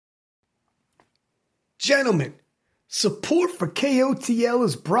Gentlemen, support for KOTL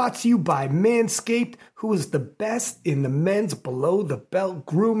is brought to you by Manscaped, who is the best in the men's below-the-belt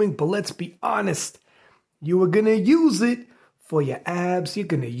grooming. But let's be honest, you are going to use it for your abs. You're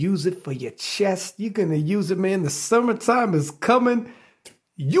going to use it for your chest. You're going to use it, man. The summertime is coming.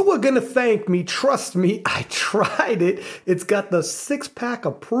 You are going to thank me. Trust me, I tried it. It's got the six-pack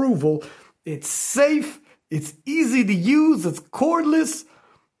approval. It's safe. It's easy to use. It's cordless.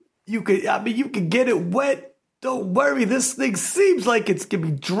 You can get it wet. Don't worry. This thing seems like it's going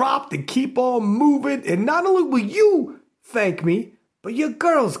to be dropped and keep on moving. And not only will you thank me, but your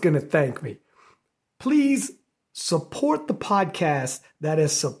girl's going to thank me. Please support the podcast that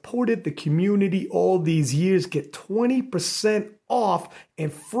has supported the community all these years. Get 20% off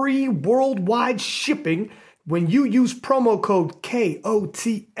and free worldwide shipping when you use promo code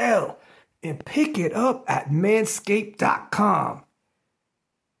KOTL and pick it up at manscaped.com.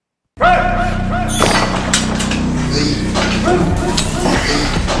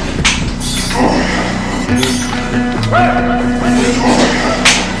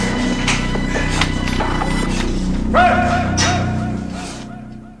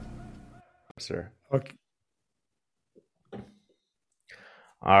 Sir. Okay.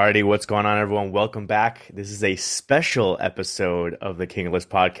 Alrighty, what's going on, everyone? Welcome back. This is a special episode of the Kingless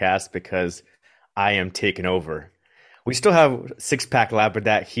podcast because I am taking over. We still have six-pack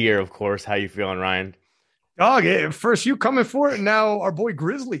Labradat here, of course. How you feeling, Ryan? Dog, first you coming for it, now our boy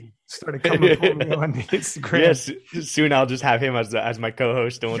Grizzly started coming for me on Instagram. Yes, soon I'll just have him as my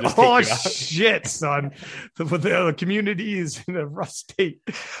co-host, and we'll just take you out. Shit, son. The community is in a rough state.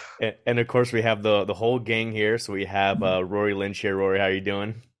 And of course, we have the whole gang here. So we have Rory Lynch here. Rory, how you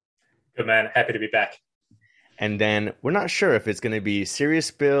doing? Good, man. Happy to be back. And then we're not sure if it's going to be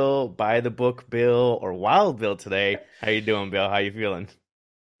Serious Bill, By the Book Bill, or Wild Bill today. How you doing, Bill? How you feeling?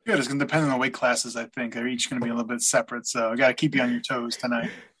 Good. It's going to depend on the weight classes, I think. They're each going to be a little bit separate, so I got to keep you on your toes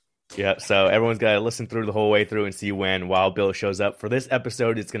tonight. Yeah, so everyone's got to listen through the whole way through and see when Wild Bill shows up. For this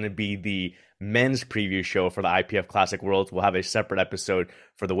episode, it's going to be the men's preview show for the IPF Classic Worlds. We'll have a separate episode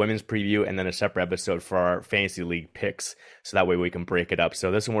for the women's preview and then a separate episode for our Fantasy League picks. So that way we can break it up.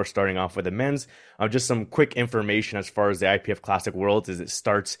 So this one we're starting off with the men's. Just some quick information as far as the IPF Classic Worlds is it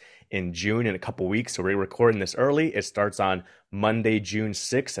starts in June in a couple weeks. So we're recording this early. It starts on Monday, June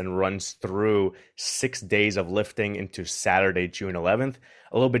 6th and runs through 6 days of lifting into Saturday, June 11th.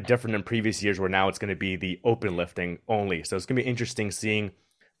 A little bit different than previous years where now it's going to be the open lifting only. So it's going to be interesting seeing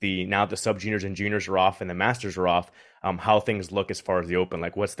now the sub juniors and juniors are off and the masters are off, how things look as far as the open.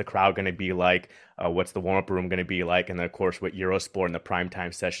 Like what's the crowd going to be like? What's the warm-up room going to be like? And then of course with Eurosport and the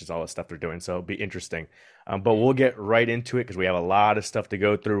primetime sessions, all the stuff they're doing. So it'll be interesting. But we'll get right into it because we have a lot of stuff to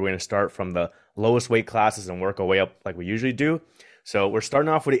go through. We're going to start from the lowest weight classes and work our way up like we usually do. So we're starting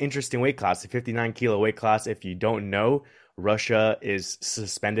off with an interesting weight class, the 59 kilo weight class. If you don't know, Russia is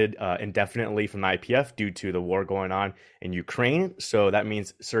suspended indefinitely from the IPF due to the war going on in Ukraine. So that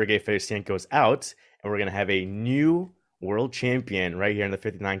means Sergey Fedosenko is out, and we're going to have a new world champion right here in the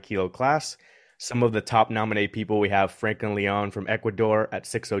 59 kilo class. Some of the top nominated people, we have Franklin Leon from Ecuador at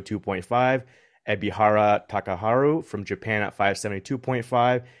 602.5, Ebihara Takaharu from Japan at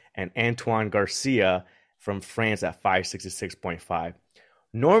 572.5, and Antoine Garcia from France at 566.5.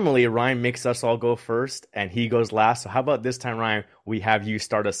 Normally, Ryan makes us all go first, and he goes last. So how about this time, Ryan, we have you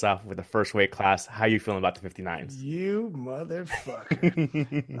start us off with the first weight class. How you feeling about the 59s? You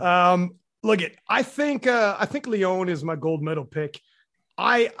motherfucker. I think Leon is my gold medal pick.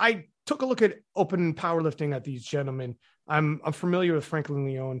 I took a look at open powerlifting at these gentlemen. I'm familiar with Franklin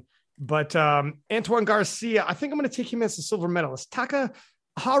Leon, but Antoine Garcia, I think I'm going to take him as a silver medalist.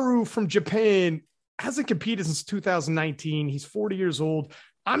 Takaharu from Japan hasn't competed since 2019. He's 40 years old.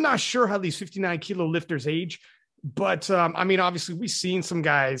 I'm not sure how these 59 kilo lifters age, but obviously we've seen some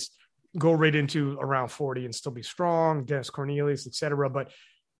guys go right into around 40 and still be strong, Dennis Cornelius, etc. But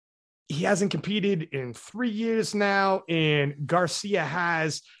he hasn't competed in 3 years now, and Garcia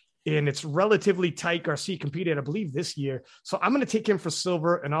has, and it's relatively tight. Garcia competed, I believe, this year. So I'm going to take him for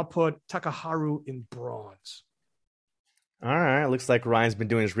silver, and I'll put Takaharu in bronze. All right. Looks like Ryan's been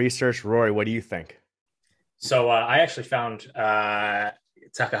doing his research. Rory, what do you think? So I actually found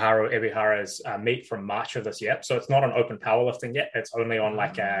Takaharu Ebihara's meet from March of this year. So it's not on open powerlifting yet. It's only on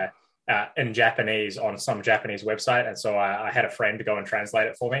in Japanese on some Japanese website. And so I had a friend to go and translate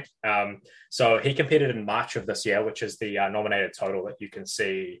it for me. So he competed in March of this year, which is the nominated total that you can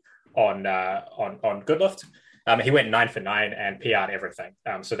see on Goodlift. He went 9 for 9 and PR'd everything.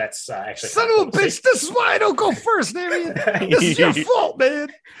 So that's actually son of a bitch. This is why I don't go first, Darian. This is your fault,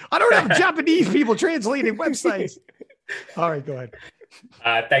 man. I don't have Japanese people translating websites. All right, go ahead.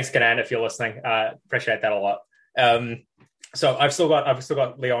 Thanks, Kanan, if you're listening. Appreciate that a lot. So I've still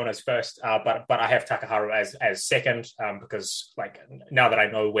got Leon as first, but I have Takaharu as second, because like now that I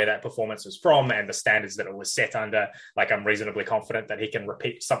know where that performance is from and the standards that it was set under, like I'm reasonably confident that he can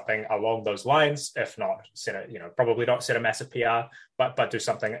repeat something along those lines. If not probably not set a massive PR, but do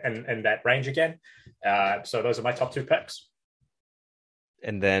something in that range again. So those are my top two picks.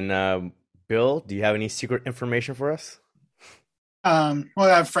 And then Bill, do you have any secret information for us? Well,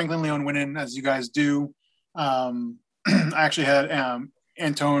 I have Franklin Leon winning, as you guys do. I actually had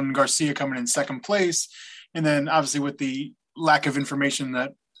Anton Garcia coming in second place. And then obviously with the lack of information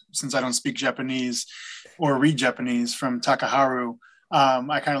that, since I don't speak Japanese or read Japanese, from Takaharu,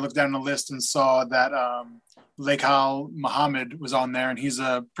 I kind of looked down the list and saw that Lekhal Muhammad was on there, and he's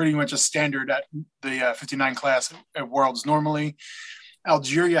pretty much a standard at the 59 class at Worlds normally.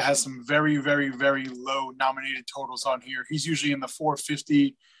 Algeria has some very, very, very low nominated totals on here. He's usually in the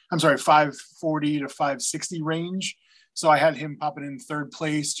 540 to 560 range. So I had him popping in third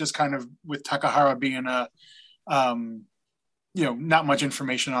place, just kind of with Takahara being not much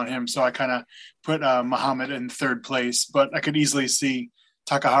information on him. So I kind of put Muhammad in third place, but I could easily see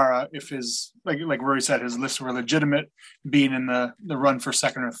Takahara, if his, like Rory said, his lists were legitimate, being in the run for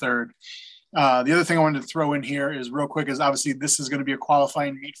second or third. The other thing I wanted to throw in here is real quick is obviously this is going to be a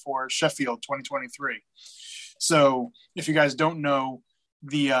qualifying meet for Sheffield 2023. So if you guys don't know,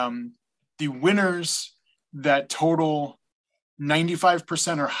 the winners that total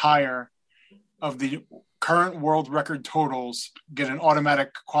 95% or higher of the current world record totals get an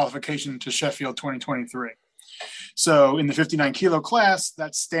automatic qualification to Sheffield 2023. So in the 59 kilo class,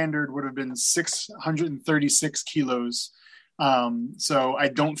 that standard would have been 636 kilos. So I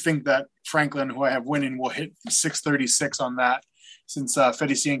don't think that Franklin, who I have winning, will hit 636 on that, since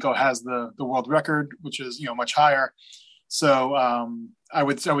Fedosienko has the world record, which is much higher. So I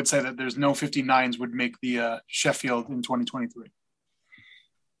would say that there's no 59s would make the Sheffield in 2023.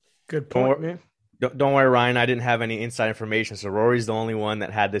 Good point, man. Don't worry, Ryan. I didn't have any inside information, so Rory's the only one that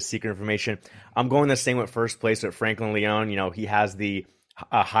had this secret information. I'm going the same with first place with Franklin Leon. He has the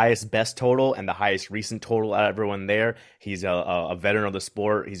highest best total and the highest recent total out of everyone there. He's a veteran of the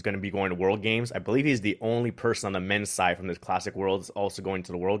sport. He's going to be going to World Games. I believe he's the only person on the men's side from this Classic World that's also going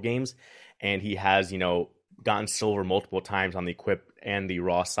to the World Games, and he has gotten silver multiple times on the equipped and the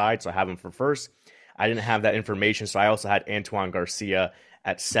raw side, so I have him for first. I didn't have that information, so I also had Antoine Garcia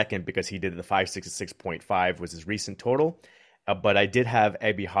at second because he did the 566.5 was his recent total. But I did have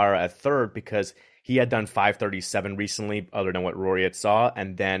Ebihara at third because he had done 537 recently, other than what Rory had saw.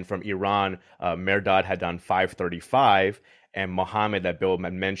 And then from Iran, Mehrdad had done 535. And Mohammed, that Bill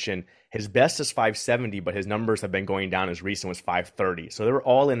had mentioned, his best is 570, but his numbers have been going down. His recent was 530. So they were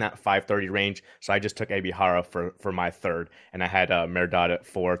all in that 530 range. So I just took Ebihara for my third. And I had Mehrdad at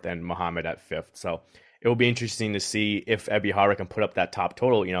fourth and Mohammed at fifth. So it will be interesting to see if Ebihara can put up that top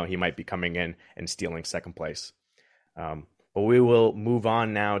total. He might be coming in and stealing second place. But we will move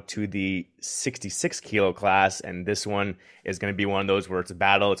on now to the 66 kilo class, and this one is going to be one of those where it's a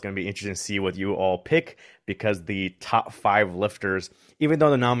battle. It's going to be interesting to see what you all pick, because the top 5 lifters, even though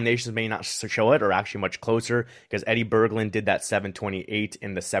the nominations may not show it, are actually much closer, because Eddie Berglund did that 728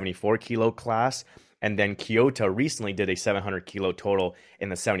 in the 74 kilo class, and then Kyoto recently did a 700 kilo total in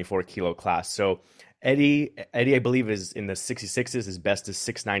the 74 kilo class. So Eddie, I believe, is in the 66s. His best is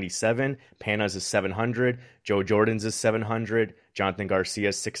 697. Pana's is 700. Joe Jordan's is 700. Jonathan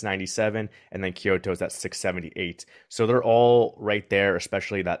Garcia's 697. And then Kyoto's at 678. So they're all right there,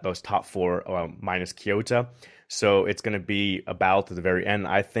 especially those top 4 minus Kyoto. So it's going to be a battle to the very end,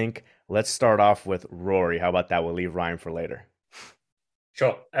 I think. Let's start off with Rory. How about that? We'll leave Ryan for later.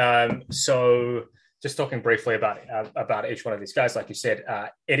 Sure. So just talking briefly about each one of these guys, like you said,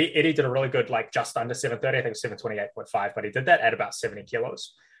 Eddie did a really good, just under 730, I think it was 728.5, but he did that at about 70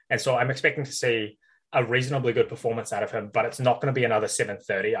 kilos. And so I'm expecting to see a reasonably good performance out of him, but it's not going to be another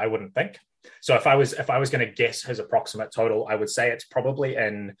 730, I wouldn't think. So if I was going to guess his approximate total, I would say it's probably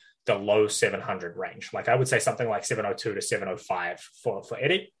in the low 700 range. I would say something like 702 to 705 for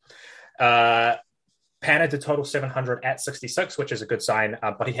Eddie. Pana did total 700 at 66, which is a good sign,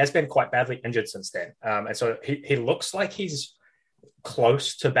 but he has been quite badly injured since then. And so he looks like he's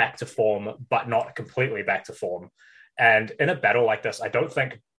close to back to form, but not completely back to form. And in a battle like this, I don't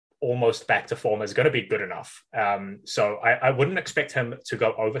think almost back to form is going to be good enough. So I wouldn't expect him to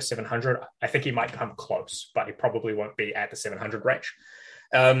go over 700. I think he might come close, but he probably won't be at the 700 range.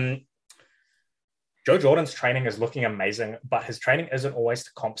 Joe Jordan's training is looking amazing, but his training isn't always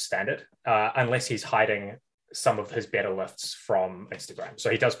to comp standard unless he's hiding some of his better lifts from Instagram. So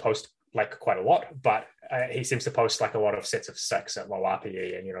he does post like quite a lot, but he seems to post like a lot of sets of 6 at low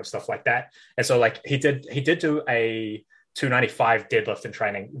RPE and, you know, stuff like that. And so like he did do a 295 deadlift in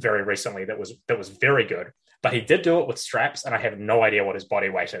training very recently that was very good, but he did do it with straps, and I have no idea what his body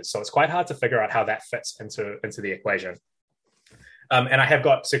weight is. So it's quite hard to figure out how that fits into the equation. And I have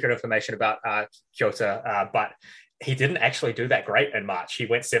got secret information about Kyoto, but he didn't actually do that great in March. He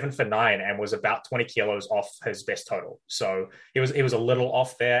went 7 for 9 and was about 20 kilos off his best total. So he was a little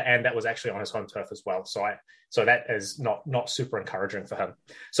off there, and that was actually on his home turf as well. So that is not super encouraging for him.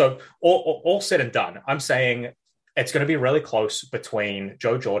 So all said and done, I'm saying it's going to be really close between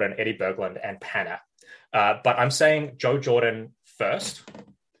Joe Jordan, Eddie Berglund, and Panna. But I'm saying Joe Jordan first,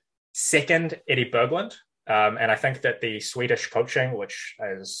 second Eddie Berglund. And I think that the Swedish coaching, which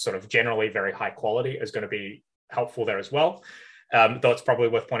is sort of generally very high quality, is going to be helpful there as well. Though it's probably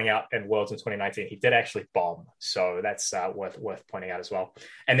worth pointing out in Worlds in 2019, he did actually bomb. So that's worth pointing out as well.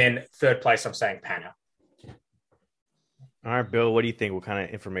 And then third place, I'm saying Panna. All right, Bill, what do you think? What kind of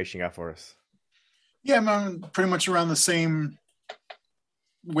information you got for us? Yeah, I'm pretty much around the same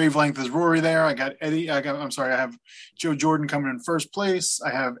wavelength as Rory there. I have Joe Jordan coming in first place. I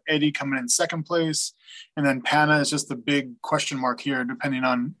have Eddie coming in second place. And then Panna is just the big question mark here, depending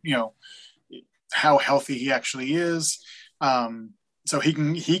on, you know, how healthy he actually is. So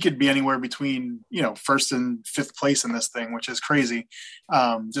he could be anywhere between, you know, first and fifth place in this thing, which is crazy.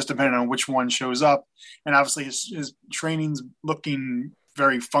 Just depending on which one shows up. And obviously his training's looking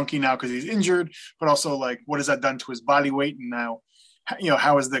very funky now because he's injured, but also like, what has that done to his body weight? And now, you know,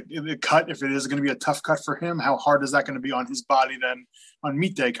 how is the cut, if it is going to be a tough cut for him, how hard is that going to be on his body then on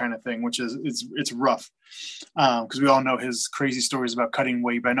meet day kind of thing, which is it's rough. Because we all know his crazy stories about cutting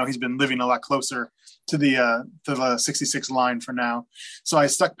weight, but I know he's been living a lot closer to the 66 line for now. So I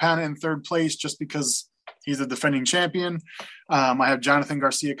stuck Panna in third place just because he's a defending champion. I have Jonathan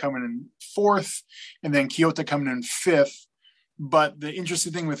Garcia coming in fourth, and then Kyoto coming in fifth. But the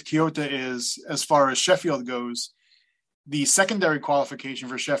interesting thing with Kyoto is, as far as Sheffield goes, the secondary qualification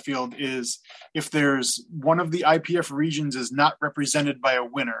for Sheffield is if there's one of the IPF regions is not represented by a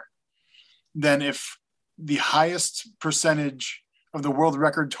winner, then if the highest percentage of the world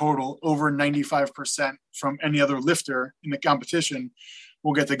record total over 95% from any other lifter in the competition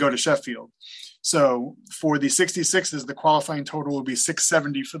will get to go to Sheffield. So for the 66s, the qualifying total will be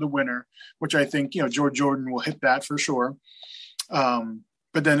 670 for the winner, which I think, you know, George Jordan will hit that for sure.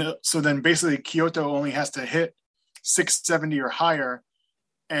 But then basically Kyoto only has to hit 670 or higher,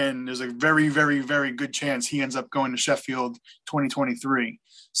 and there's a very, very, very good chance he ends up going to Sheffield 2023.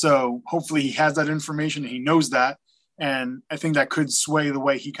 So hopefully he has that information, he knows that, and I think that could sway the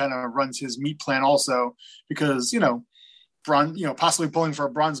way he kind of runs his meet plan also, because, you know, possibly pulling for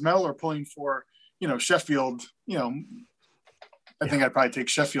a bronze medal or pulling for, you know, Sheffield, you know, I think I'd probably take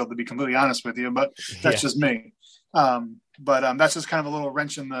Sheffield, to be completely honest with you, but that's just me. But that's just kind of a little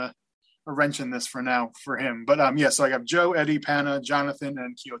wrench in this for now for him. But so I got Joe, Eddie, Panna, Jonathan,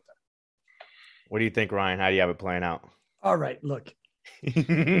 and Kyoto. What do you think, Ryan? How do you have it playing out? All right, look.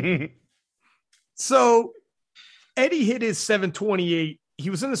 So Eddie hit his 728. He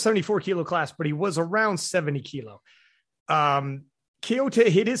was in the 74 kilo class, but he was around 70 kilo. Kyoto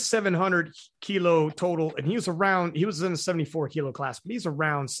hit his 700 kilo total, and he was in the 74 kilo class, but he's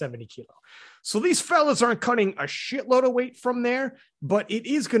around 70 kilo. So these fellas aren't cutting a shitload of weight from there, but it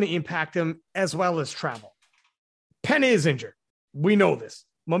is going to impact him as well as travel. Panna is injured. We know this.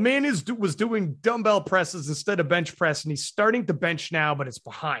 My man was doing dumbbell presses instead of bench press, and he's starting to bench now, but it's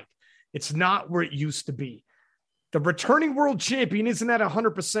behind. It's not where it used to be. The returning world champion isn't at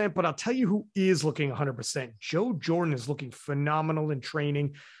 100%, but I'll tell you who is looking 100%. Joe Jordan is looking phenomenal in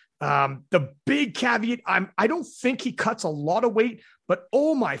training. The big caveat, I don't think he cuts a lot of weight, but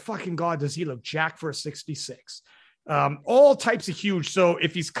oh my fucking God, does he look jacked for a 66? All types of huge. So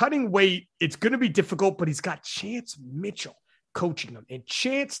if he's cutting weight, it's going to be difficult, but he's got Chance Mitchell coaching him, and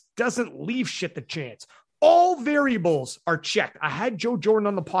Chance doesn't leave shit to Chance. All variables are checked. I had Joe Jordan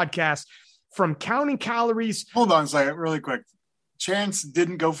on the podcast. From counting calories. Hold on a second, really quick. Chance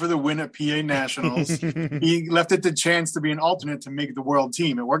didn't go for the win at PA Nationals. He left it to Chance to be an alternate to make the world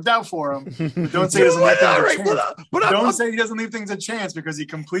team. It worked out for him. But don't say he doesn't leave things to chance. Don't say he doesn't leave things to Chance, because he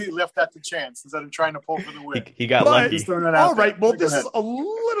completely left that to Chance instead of trying to pull for the win. He got lucky. All right. Well, this is a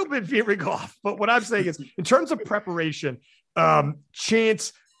little bit veering off. But what I'm saying is, in terms of preparation,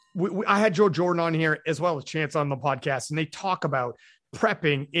 Chance, I had Joe Jordan on here as well as Chance on the podcast, and they talk about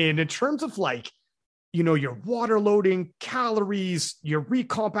prepping, and in terms of like, you know, your water loading, calories, your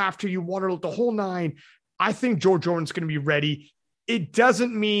recomp after you water load, the whole nine. I think Joe Jordan's going to be ready. it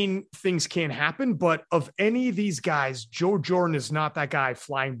doesn't mean things can't happen, but of any of these guys, Joe Jordan is not that guy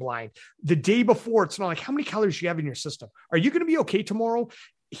flying blind. The day before, it's not like, how many calories do you have in your system? Are you going to be okay tomorrow?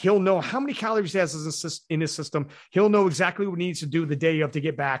 He'll know how many calories he has in his system. He'll know exactly what he needs to do the day of to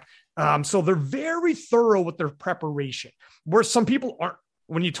get back. So they're very thorough with their preparation, where some people aren't.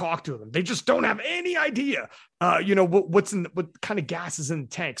 When you talk to them, they just don't have any idea, what kind of gas is in the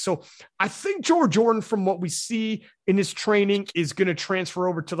tank. So I think Joe Jordan, from what we see in his training, is going to transfer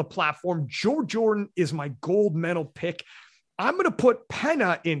over to the platform. Joe Jordan is my gold medal pick. I'm going to put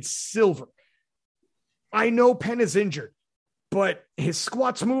Penna in silver. I know Penna's injured, but his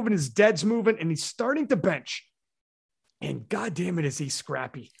squat's moving, his dead's moving, and he's starting to bench. And God damn it, is he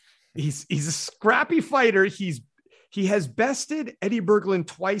scrappy. He's a scrappy fighter. He has bested Eddie Berglund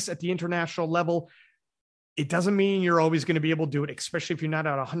twice at the international level. It doesn't mean you're always going to be able to do it, especially if you're not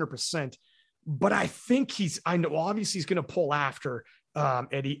at 100%. But I think I know obviously he's going to pull after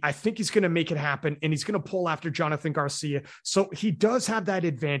Eddie. I think he's going to make it happen, and he's going to pull after Jonathan Garcia. So he does have that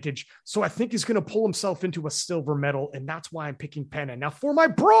advantage. So I think he's going to pull himself into a silver medal, and that's why I'm picking Penna. Now for my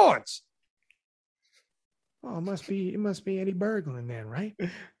bronze. Oh, it must be Eddie Berglund then, right?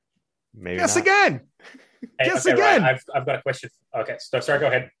 Maybe Guess not. again. Guess again. Right. I've got a question. Okay, so sorry, go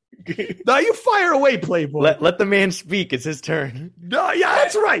ahead. No, you fire away, Playboy. Let the man speak. It's his turn. No, yeah,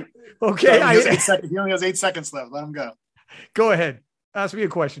 that's right. Okay. He only has 8 seconds left. Let him go. Go ahead. Ask me a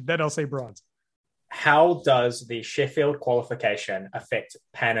question. Then I'll say bronze. How does the Sheffield qualification affect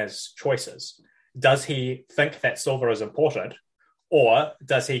Penna's choices? Does he think that silver is important, or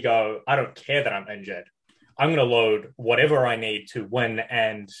does he go, I don't care that I'm injured. I'm going to load whatever I need to win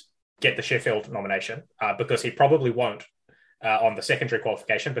and get the Sheffield nomination, because he probably won't on the secondary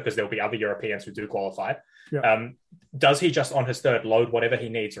qualification, because there'll be other Europeans who do qualify. Yeah. Does he just on his third load whatever he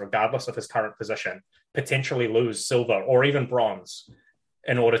needs, regardless of his current position, potentially lose silver or even bronze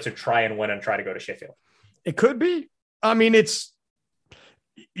in order to try and win and try to go to Sheffield? It could be. I mean,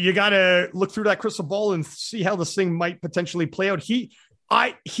 you got to look through that crystal ball and see how this thing might potentially play out. He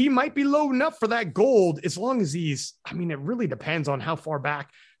might be loading up for that gold, as long as it really depends on how far back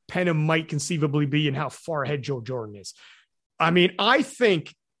Penna might conceivably be and how far ahead Joe Jordan is. I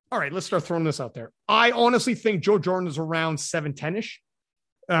think, all right, let's start throwing this out there. I honestly think Joe Jordan is around 7'10"-ish.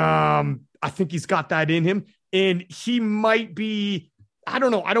 I think he's got that in him, and he might be, I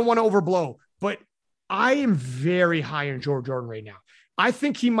don't know. I don't want to overblow, but I am very high on Joe Jordan right now. I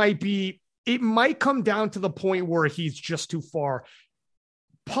think he might be, it might come down to the point where he's just too far.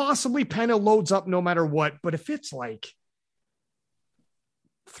 Possibly Penna loads up no matter what, but if it's like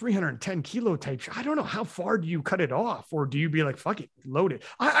 310 kilo type, I don't know, how far do you cut it off, or do you be like, fuck it, load it?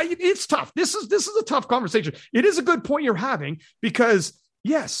 It's tough. This is a tough conversation. It is a good point you're having, because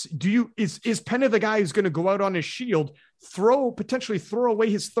yes, is Penna the guy who's going to go out on his shield, potentially throw away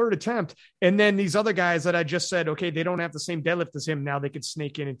his third attempt, and then these other guys that I just said, okay, they don't have the same deadlift as him, now they could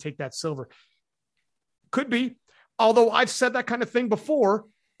snake in and take that silver? Could be. Although I've said that kind of thing before,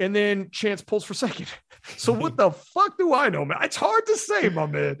 and then Chance pulls for second. So what the fuck do I know, man? It's hard to say, my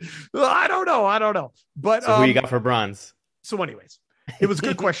man. I don't know. But so who you got for bronze? So anyways, it was a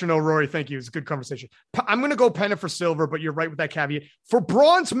good question, though, Rory. Thank you. It was a good conversation. I'm going to go Penna for silver, but you're right with that caveat. For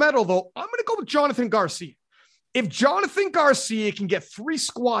bronze medal, though, I'm going to go with Jonathan Garcia. If Jonathan Garcia can get 3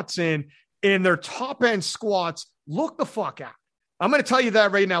 squats in their top end squats, look the fuck out. I'm going to tell you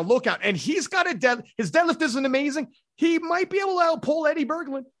that right now. Look out. And he's got his deadlift isn't amazing. He might be able to outpull Eddie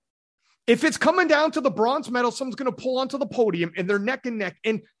Berglund. If it's coming down to the bronze medal, someone's going to pull onto the podium and they're neck and neck.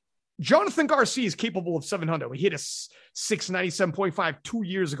 And Jonathan Garcia is capable of 700. He hit a 697.5 2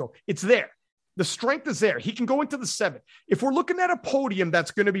 years ago. It's there. The strength is there. He can go into the 7. If we're looking at a podium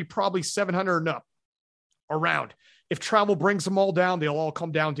that's going to be probably 700 and up around, if travel brings them all down, they'll all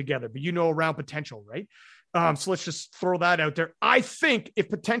come down together. But around potential, right? So let's just throw that out there. I think if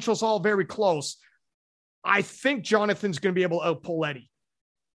potential's all very close, I think Jonathan's going to be able to outpull Eddie.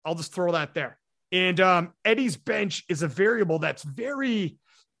 I'll just throw that there. And Eddie's bench is a variable that's very,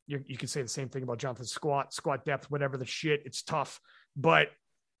 you can say the same thing about Jonathan's squat depth, whatever the shit. It's tough. But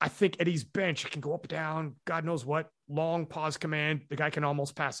I think Eddie's bench can go up, down, God knows what, long pause command. The guy can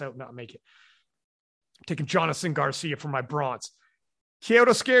almost pass out and not make it. I'm taking Jonathan Garcia for my bronze.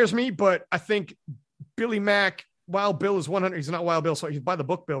 Kyoto scares me, but I think Billy Mack, Wild Bill is 100. He's not Wild Bill, so he's by the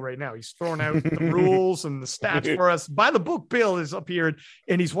book Bill right now. He's throwing out the rules and the stats for us. By the book Bill is up here,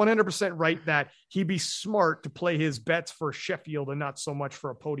 and he's 100% right that he'd be smart to play his bets for Sheffield and not so much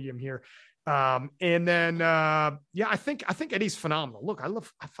for a podium here. I think Eddie's phenomenal. Look,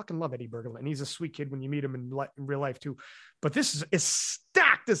 I fucking love Eddie Berglund, and he's a sweet kid when you meet him in real life too. But this is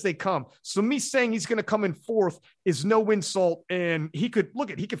stacked stacked as they come. So me saying he's going to come in fourth is no insult. And he could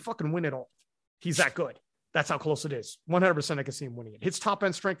fucking win it all. He's that good. That's how close it is. 100% I can see him winning it. His top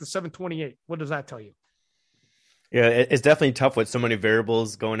end strength is 728. What does that tell you? Yeah, it's definitely tough with so many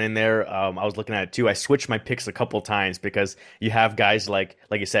variables going in there. I was looking at it too. I switched my picks a couple times because you have guys like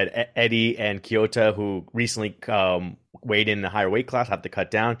you said, Eddie and Kyoto, who recently weighed in a higher weight class, have to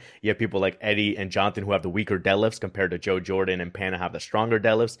cut down. You have people like Eddie and Jonathan who have the weaker deadlifts compared to Joe Jordan and Panna have the stronger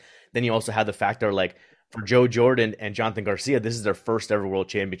deadlifts. Then you also have the factor like for Joe Jordan and Jonathan Garcia, this is their first ever world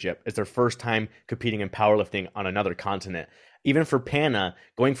championship. It's their first time competing in powerlifting on another continent. Even for Panna,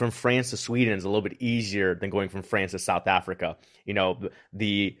 going from France to Sweden is a little bit easier than going from France to South Africa. You know,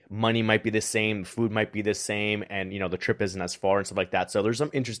 the money might be the same, the food might be the same, and, you know, the trip isn't as far and stuff like that. So there's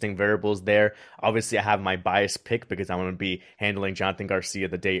some interesting variables there. Obviously, I have my biased pick because I'm going to be handling Jonathan Garcia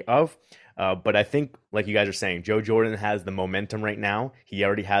the day of. But I think, like you guys are saying, Joe Jordan has the momentum right now. He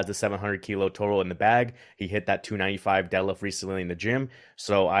already has the 700 kilo total in the bag. He hit that 295 deadlift recently in the gym.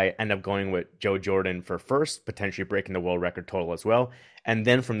 So I end up going with Joe Jordan for first, potentially breaking the world record total as well. And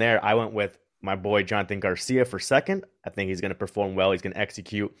then from there, I went with my boy Jonathan Garcia for second. I think he's going to perform well. He's going to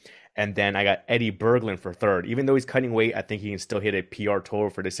execute. And then I got Eddie Berglund for third. Even though he's cutting weight, I think he can still hit a PR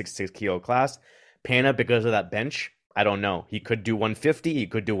total for the 66 kilo class. Panna, because of that bench, I don't know. He could do 150. He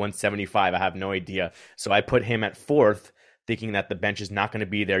could do 175. I have no idea. So I put him at fourth, thinking that the bench is not going to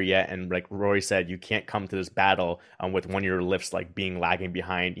be there yet. And like Rory said, you can't come to this battle with one of your lifts like being lagging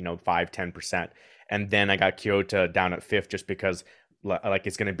behind, 5-10%. And then I got Kyoto down at fifth just because like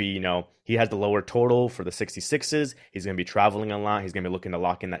it's going to be, he has the lower total for the 66s. He's going to be traveling a lot. He's going to be looking to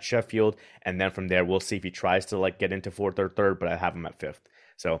lock in that Sheffield. And then from there, we'll see if he tries to get into fourth or third, but I have him at fifth.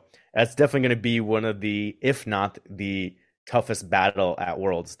 So that's definitely going to be one of the, if not the toughest battle at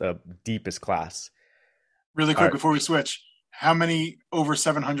Worlds, the deepest class. Really quick before we switch, how many over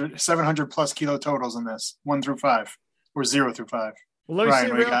 700 plus kilo totals in this? 1 through 5 or 0 through 5? Well, let me Ryan,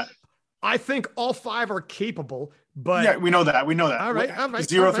 see. What you got? I think all 5 are capable, but yeah, we know that. All right.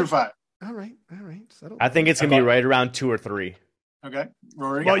 0 through 5. All right. I think it's going to be right around 2 or 3. Okay,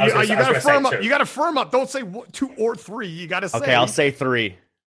 Rory. Well, you got to firm up. You got to firm up. Don't say 2 or 3. You got to say. Okay, I'll say 3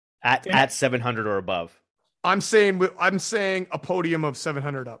 at 700 or above. I'm saying a podium of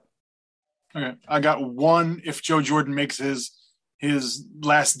 700 up. Okay, I got 1 if Joe Jordan makes his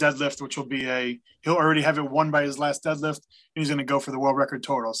last deadlift, which will be he'll already have it won by his last deadlift, and he's going to go for the world record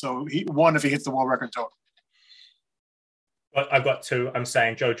total. So 1 if he hits the world record total. But I've got 2. I'm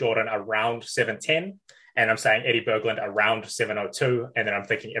saying Joe Jordan around 710, and I'm saying Eddie Berglund around 702, and then I'm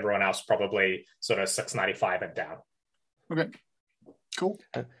thinking everyone else probably sort of 695 and down. Okay, cool.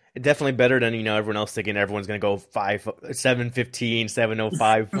 Definitely better than, everyone else thinking everyone's going to go 715,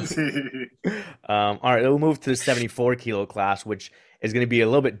 705. All right, we'll move to the 74 kilo class, which is going to be a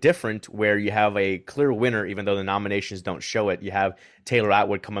little bit different, where you have a clear winner, even though the nominations don't show it. You have Taylor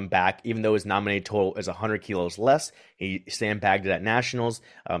Atwood coming back, even though his nominated total is 100 kilos less. He sandbagged it at Nationals.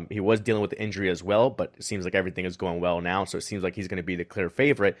 He was dealing with the injury as well, but it seems like everything is going well now, so it seems like he's going to be the clear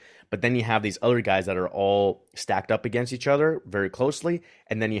favorite. But then you have these other guys that are all stacked up against each other very closely,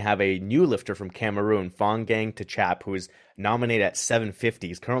 and then you have a new lifter from Cameroon, Fongang Tachap, who is nominated at 750.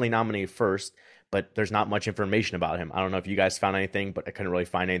 He's currently nominated first, but there's not much information about him. I don't know if you guys found anything, but I couldn't really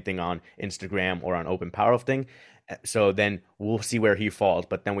find anything on Instagram or on Open Powerlifting. So then we'll see where he falls.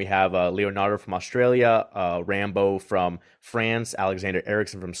 But then we have Leonardo from Australia, Rambo from France, Alexander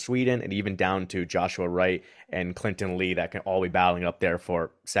Eriksson from Sweden, and even down to Joshua Wright and Clinton Lee that can all be battling up there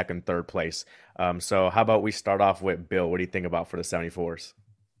for second, third place. So how about we start off with Bill? What do you think about for the 74s?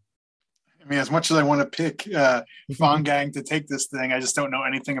 I mean, as much as I want to pick Fongang to take this thing, I just don't know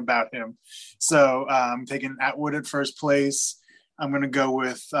anything about him. So I'm taking Atwood at first place. I'm going to go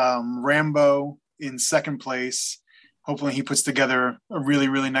with Rambo in second place. Hopefully he puts together a really,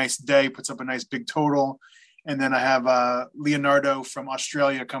 really nice day, puts up a nice big total. And then I have Leonardo from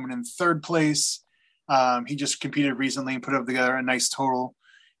Australia coming in third place. He just competed recently and put up together a nice total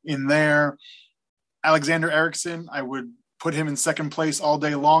in there. Alexander Eriksson, I would put him in second place all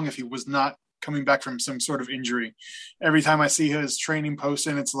day long if he was not coming back from some sort of injury. Every time I see his training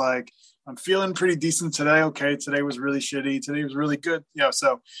posting, it's like, I'm feeling pretty decent today. Okay, today was really shitty. Today was really good.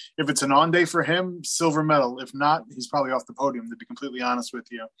 So if it's an on day for him, silver medal. If not, he's probably off the podium, to be completely honest with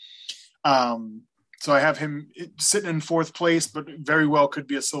you. So I have him sitting in fourth place, but very well could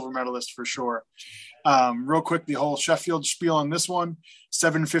be a silver medalist for sure. Real quick, the whole Sheffield spiel on this one,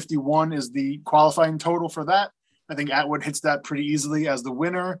 751 is the qualifying total for that. I think Atwood hits that pretty easily as the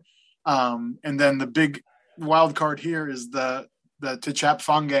winner. And then the big wild card here is the Tachap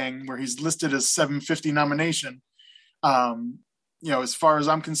Fongang, where he's listed as 750 nomination. as far as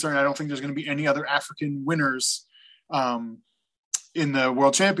I'm concerned, I don't think there's going to be any other African winners in the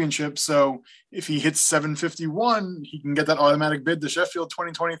World Championship. So if he hits 751, he can get that automatic bid to Sheffield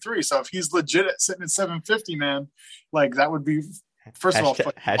 2023. So if he's legit at sitting at 750, man, like that would be, first of all,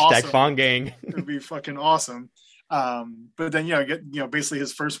 hashtag awesome. Fong Gang. It would be fucking awesome. But then, get, basically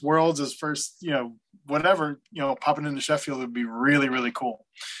his first Worlds, his first, whatever, popping into Sheffield would be really, really cool.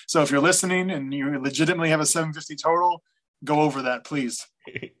 So if you're listening and you legitimately have a 750 total, go over that, please.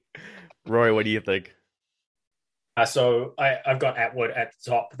 Rory, what do you think? So I've got Atwood at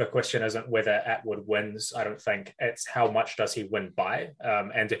the top. The question isn't whether Atwood wins. I don't think it's how much does he win by.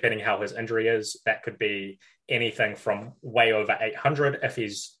 And depending how his injury is, that could be anything from way over 800 if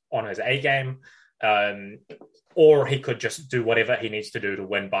he's on his A game. Or he could just do whatever he needs to do to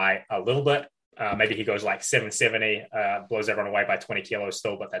win by a little bit. Maybe he goes like 770, blows everyone away by 20 kilos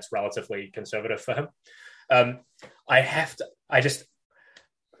still, but that's relatively conservative for him.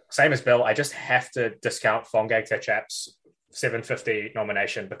 Same as Bill, I just have to discount Fongang Techap's 750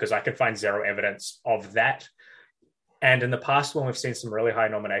 nomination because I could find zero evidence of that. And in the past, when we've seen some really high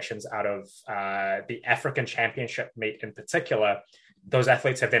nominations out of the African Championship meet in particular, those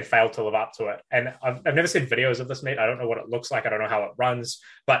athletes have then failed to live up to it. And I've never seen videos of this meet. I don't know what it looks like. I don't know how it runs,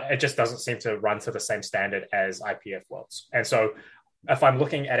 but it just doesn't seem to run to the same standard as IPF Worlds. And so if I'm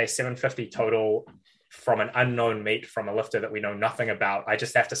looking at a 750 total from an unknown meet from a lifter that we know nothing about, I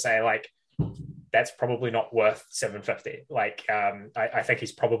just have to say, like, that's probably not worth 750. Like, I think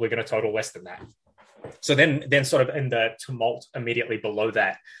he's probably going to total less than that. So then sort of in the tumult immediately below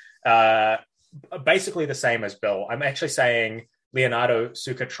that, basically the same as Bill. I'm actually saying Leonardo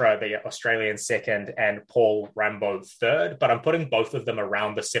Sukutra, the Australian second, and Paul Rambo third, but I'm putting both of them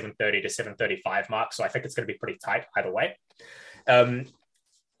around the 730 to 735 mark. So I think it's going to be pretty tight either way.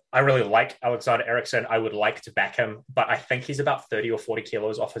 I really like Alexander Eriksson. I would like to back him, but I think he's about 30 or 40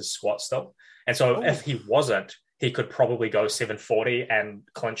 kilos off his squat still. And so if he wasn't, he could probably go 740 and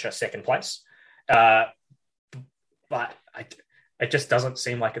clinch a second place. But it just doesn't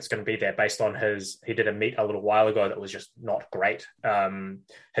seem like it's going to be there based on he did a meet a little while ago that was just not great.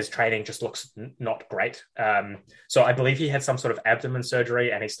 His training just looks not great. So I believe he had some sort of abdomen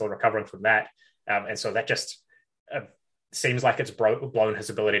surgery and he's still recovering from that. And so that just seems like it's blown his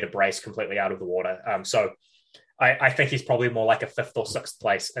ability to brace completely out of the water. So I think he's probably more like a fifth or sixth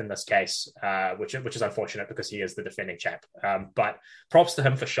place in this case, which is unfortunate because he is the defending champ. But props to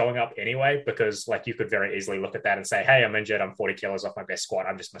him for showing up anyway, because like you could very easily look at that and say, hey, I'm injured. I'm 40 kilos off my best squat.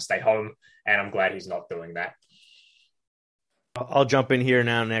 I'm just going to stay home. And I'm glad he's not doing that. I'll jump in here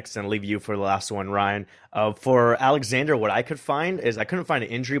now next and leave you for the last one, Ryan. For Alexander, what I could find is I couldn't find an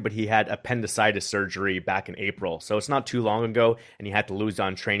injury, but he had appendicitis surgery back in April. So it's not too long ago, and he had to lose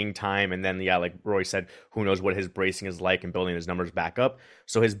on training time. And then, like Roy said, who knows what his bracing is like and building his numbers back up.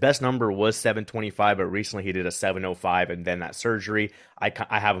 So his best number was 725, but recently he did a 705, and then that surgery, I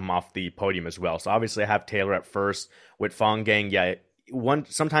have him off the podium as well. So obviously I have Taylor at first. With Fongang,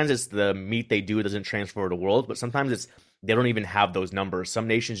 sometimes it's the meet they do doesn't transfer to Worlds, but sometimes they don't even have those numbers. Some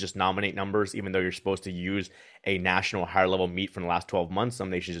nations just nominate numbers, even though you're supposed to use a national higher level meet from the last 12 months. Some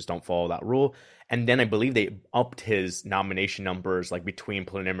nations just don't follow that rule. And then I believe they upped his nomination numbers, like between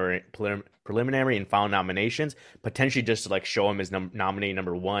preliminary and final nominations, potentially just to like show him as nominee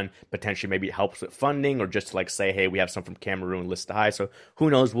number one. Potentially maybe it helps with funding, or just to like say, hey, we have some from Cameroon listed high. So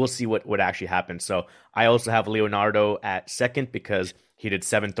who knows? We'll see what actually happens. So I also have Leonardo at second because he did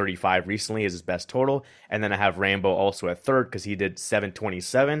 735 recently as his best total. And then I have Rambo also at third because he did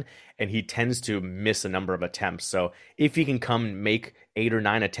 727, and he tends to miss a number of attempts. So if he can come and make 8 or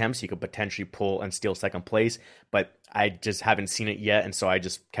 9 attempts, he could potentially pull and steal second place. But I just haven't seen it yet. And so I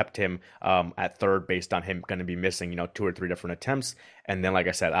just kept him at third based on him going to be missing, 2 or 3 different attempts. And then, like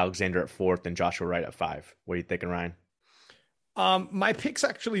I said, Alexander at fourth and Joshua Wright at 5. What are you thinking, Ryan? My picks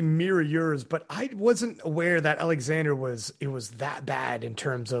actually mirror yours, but I wasn't aware that Alexander was that bad in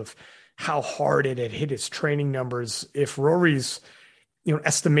terms of how hard it had hit his training numbers. If Rory's,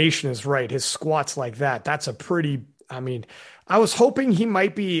 estimation is right, his squats like that's a pretty, I was hoping he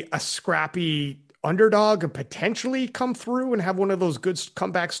might be a scrappy underdog and potentially come through and have one of those good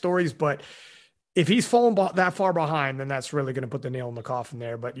comeback stories. But if he's fallen that far behind, then that's really going to put the nail in the coffin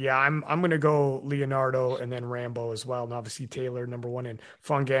there. But yeah, I'm going to go Leonardo and then Rambo as well. And obviously Taylor, number one, and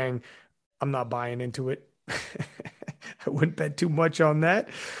Fongang, I'm not buying into it. I wouldn't bet too much on that,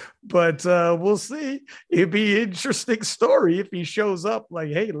 but we'll see. It'd be an interesting story if he shows up like,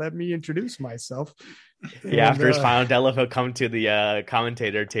 hey, let me introduce myself. Yeah, after his final deadlift, he'll come to the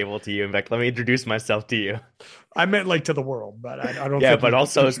commentator table to you and be like, let me introduce myself to you. I meant like to the world, but I don't. Yeah, but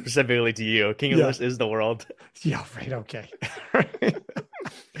also specifically to you. King of the List is the world. Yeah, right. Okay.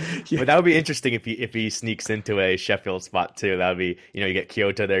 But that would be interesting if he sneaks into a Sheffield spot too. That would be, you get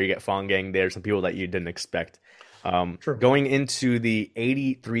Kyoto there, you get Fongang there, some people that you didn't expect. Going into the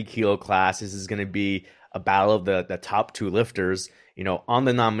 83 kilo class, this is going to be a battle of the top two lifters. On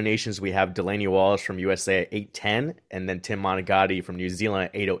the nominations, we have Delaney Wallace from USA at 810, and then Tim Monagatti from New Zealand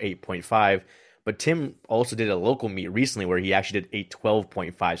at 808.5. But Tim also did a local meet recently where he actually did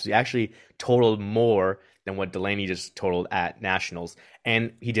 812.5. So he actually totaled more than what Delaney just totaled at nationals.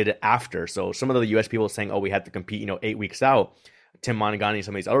 And he did it after. So some of the US people saying, we had to compete, 8 weeks out. Tim Monagatti and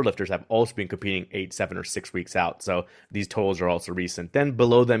some of these other lifters have also been competing 8, 7, or 6 weeks out. So these totals are also recent. Then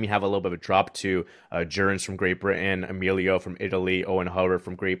below them, you have a little bit of a drop to Jurens from Great Britain, Emilio from Italy, Owen Hubbard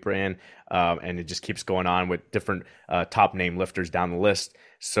from Great Britain. And it just keeps going on with different top name lifters down the list.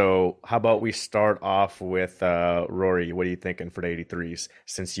 So how about we start off with Rory? What are you thinking for the 83s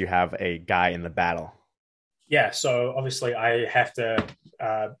since you have a guy in the battle? Yeah, so obviously I have to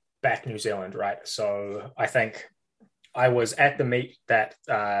back New Zealand, right? So I think I was at the meet that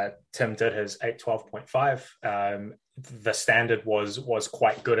Tim did his 812.5. The standard was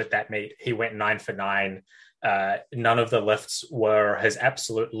quite good at that meet. He went 9 for 9. None of the lifts were his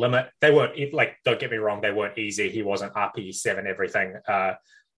absolute limit. They weren't, don't get me wrong, they weren't easy. He wasn't RP 7 everything,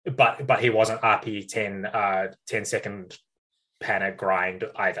 but he wasn't RP 10 second panic grind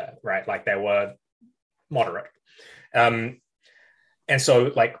either, right? Like they were moderate. And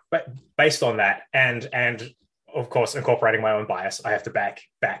so based on that and of course, incorporating my own bias, I have to back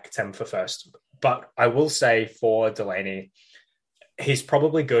Tim for first. But I will say for Delaney, he's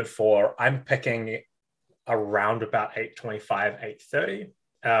probably good for, I'm picking around about 825, 830.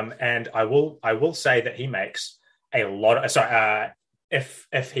 And I will say that he makes a lot of,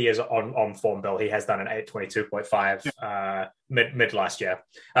 if he is on form, Bill, he has done an 822.5 mid last year.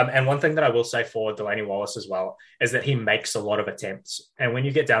 And one thing that I will say for Delaney Wallace as well is that he makes a lot of attempts. And when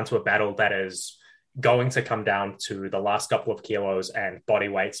you get down to a battle that is going to come down to the last couple of kilos and body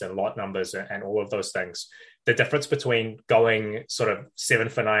weights and lot numbers and all of those things, the difference between going sort of 7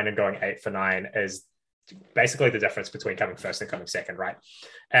 for 9 and going 8 for 9 is basically the difference between coming first and coming second, right?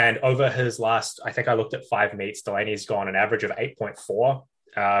 And over his last, I think I looked at 5 meets, Delaney's gone an average of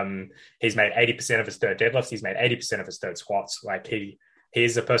 8.4. He's made 80% of his third deadlifts. He's made 80% of his third squats. Like he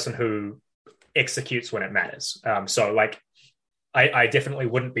is a person who executes when it matters. I definitely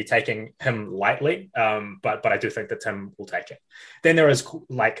wouldn't be taking him lightly, but I do think that Tim will take it. Then there is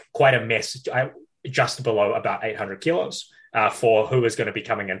quite a mess just below about 800 kilos for who is going to be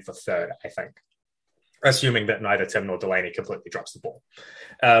coming in for third, I think, assuming that neither Tim nor Delaney completely drops the ball.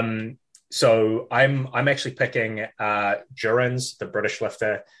 So I'm actually picking Jurens, the British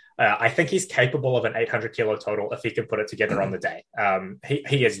lifter. I think he's capable of an 800 kilo total if he can put it together on the day.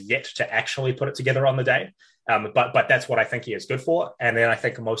 He is yet to actually put it together on the day. But that's what I think he is good for. And then I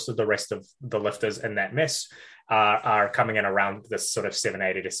think most of the rest of the lifters in that mess are coming in around this sort of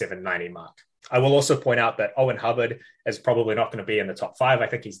 780 to 790 mark. I will also point out that Owen Hubbard is probably not going to be in the top 5. I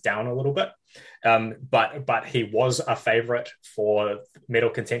think he's down a little bit. But he was a favorite for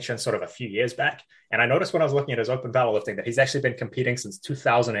medal contention sort of a few years back. And I noticed when I was looking at his open powerlifting that he's actually been competing since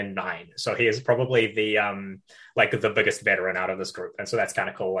 2009. So he is probably the biggest veteran out of this group. And so that's kind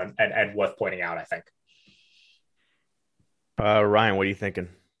of cool and worth pointing out, I think. Ryan, what are you thinking?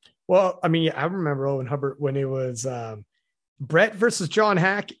 Well, I mean, I remember Owen Hubbard when it was Brett versus John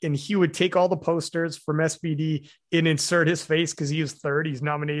Hack, and he would take all the posters from SBD and insert his face because he was third. He's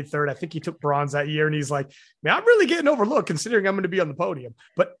nominated third. I think he took bronze that year, and he's like, man, I'm really getting overlooked considering I'm going to be on the podium.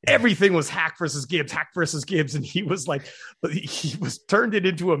 But everything was Hack versus Gibbs, and he was turned it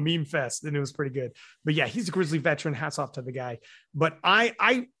into a meme fest, and it was pretty good. But yeah, he's a Grizzly veteran. Hats off to the guy. But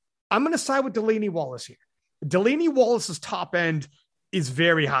I'm going to side with Delaney Wallace here. Delaney Wallace's top end is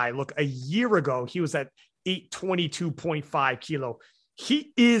very high. Look, a year ago, he was at 822.5 kilo.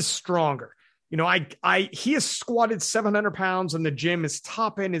 He is stronger. He has squatted 700 pounds in the gym. His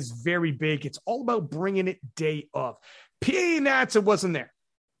top end is very big. It's all about bringing it day of. PA Natsa wasn't there.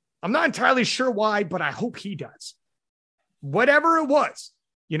 I'm not entirely sure why, but I hope he does. Whatever it was,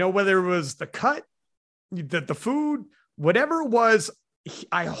 whether it was the cut, the food, whatever it was,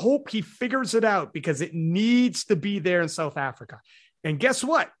 I hope he figures it out because it needs to be there in South Africa. And guess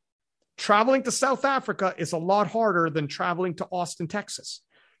what? Traveling to South Africa is a lot harder than traveling to Austin, Texas.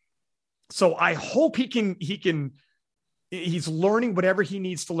 So I hope he's learning whatever he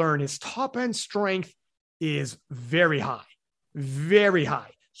needs to learn. His top end strength is very high, very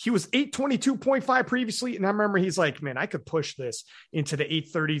high. He was 822.5 previously. And I remember he's like, man, I could push this into the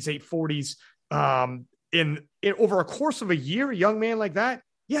 830s, 840s. In over a course of a year, a young man like that,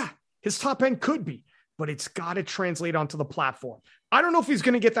 yeah, his top end could be, but it's got to translate onto the platform. I don't know if he's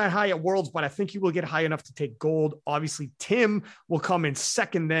going to get that high at Worlds, but I think he will get high enough to take gold. Obviously, Tim will come in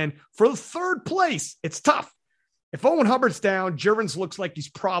second then. For the third place, it's tough. If Owen Hubbard's down, Jurgens looks like he's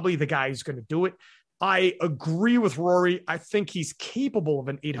probably the guy who's going to do it. I agree with Rory. I think he's capable of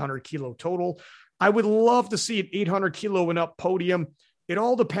an 800 kilo total. I would love to see an 800 kilo and up podium. It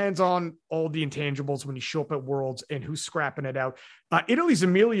all depends on all the intangibles when you show up at Worlds and who's scrapping it out. Italy's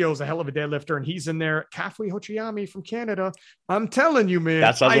Emilio is a hell of a deadlifter, and he's in there. Kafui Hochiyami from Canada. I'm telling you, man.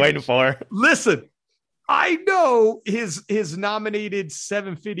 That's what I was waiting for. Listen, I know his nominated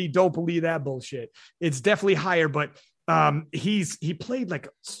 750. Don't believe that bullshit. It's definitely higher, but he played like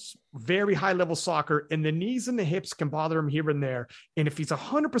very high level soccer, and the knees and the hips can bother him here and there. And if he's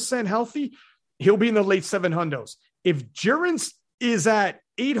 100% healthy, he'll be in the late 700s. If Jurgens is at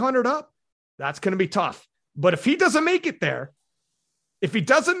 800 up, that's going to be tough. But if he doesn't make it there,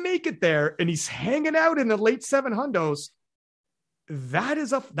 and he's hanging out in the late 700s,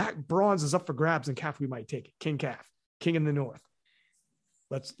 that bronze is up for grabs, and Calf, we might take it. King Calf, King in the North.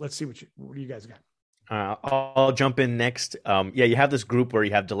 Let's see what do you guys got? I'll jump in next. You have this group where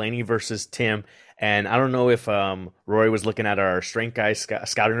you have Delaney versus Tim, and I don't know if Rory was looking at our strength guy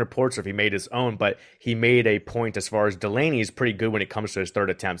scouting reports or if he made his own, but he made a point as far as Delaney is pretty good when it comes to his third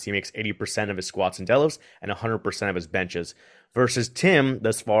attempts. He makes 80% of his squats and deadlifts and 100% of his benches. Versus Tim,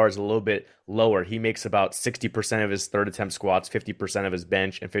 thus far, is a little bit lower. He makes about 60% of his third attempt squats, 50% of his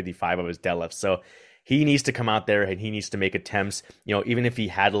bench, and 55% of his deadlifts. So he needs to come out there and he needs to make attempts. Even if he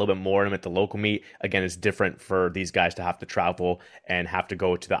had a little bit more in him at the local meet, again, it's different for these guys to have to travel and have to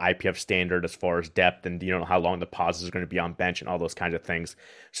go to the IPF standard as far as depth and how long the pauses are going to be on bench and all those kinds of things.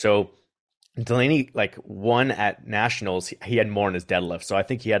 So Delaney won at nationals. He had more in his deadlift, so I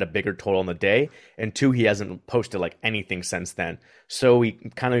think he had a bigger total on the day. And two, he hasn't posted anything since then. So we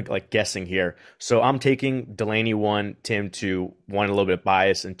kind of guessing here. So I'm taking Delaney 1, Tim 2, 1 a little bit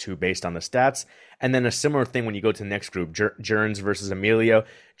biased, and 2 based on the stats. And then a similar thing when you go to the next group, Jurgens versus Emilio.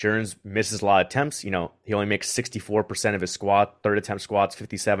 Jurgens misses a lot of attempts. He only makes 64% of his third attempt squats,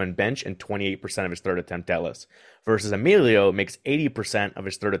 57 bench, and 28% of his third attempt deadlifts. Versus Emilio makes 80% of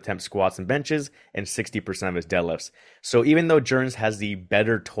his third attempt squats and benches and 60% of his deadlifts. So even though Jurgens has the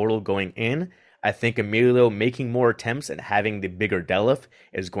better total going in, I think Emilio making more attempts and having the bigger deadlift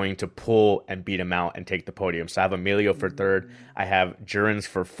is going to pull and beat him out and take the podium. So I have Emilio for third. I have Jurgens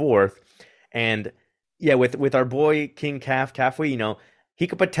for fourth. And yeah, with our boy King Kafui, he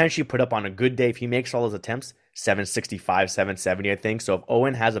could potentially put up on a good day if he makes all his attempts, 765, 770, I think. So if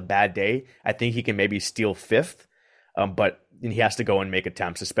Owen has a bad day, I think he can maybe steal fifth. But he has to go and make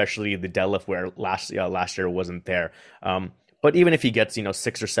attempts, especially the deadlift where last year wasn't there. But even if he gets,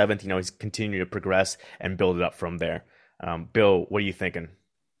 6th or 7th, he's continuing to progress and build it up from there. Bill, what are you thinking?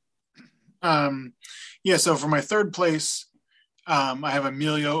 So for my third place, I have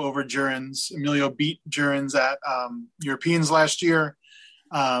Emilio over Jurgens. Emilio beat Jurgens at Europeans last year.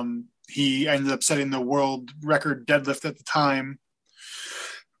 He ended up setting the world record deadlift at the time.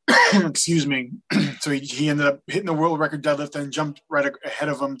 Excuse me. So he ended up hitting the world record deadlift and jumped right ahead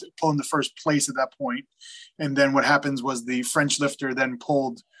of him, pulling the first place at that point. And then what happens was the French lifter then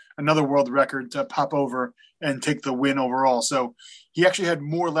pulled another world record to pop over and take the win overall. So he actually had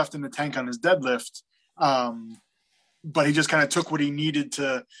more left in the tank on his deadlift. But he just kind of took what he needed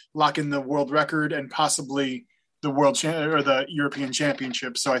to lock in the world record and possibly the or the European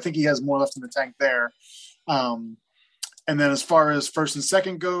Championship. So I think he has more left in the tank there. And then as far as first and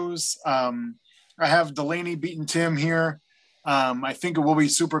second goes, I have Delaney beating Tim here. I think it will be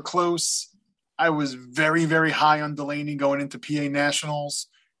super close. I was very, very high on Delaney going into PA Nationals,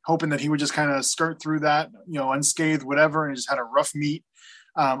 hoping that he would just kind of skirt through that, unscathed, whatever, and just had a rough meet.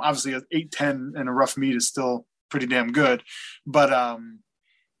 Obviously, an 8:10 and a rough meet is still pretty damn good. But,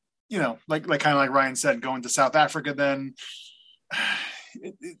 like Ryan said, going to South Africa then, I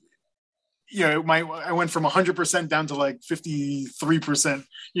went from 100% down to 53%,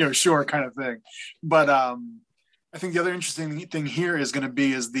 sure kind of thing. But I think the other interesting thing here is going to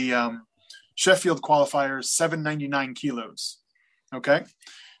be the Sheffield qualifiers, 799 kilos. Okay.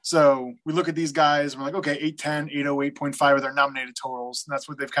 So we look at these guys, and we're like, okay, 810, 808.5 are their nominated totals. And that's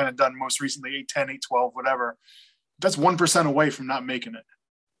what they've kind of done most recently, 810, 812, whatever. That's 1% away from not making it.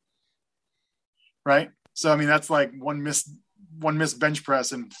 Right. So, that's one missed bench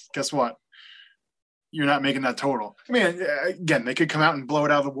press. And guess what? you're not making that total. I mean, again, they could come out and blow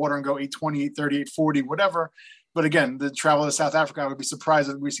it out of the water and go 820, 830, 840, whatever. But again, the travel to South Africa, I would be surprised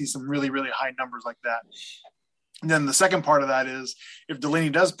if we see some really, really high numbers like that. And then the second part of that is if Delaney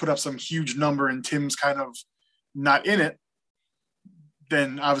does put up some huge number and Tim's kind of not in it,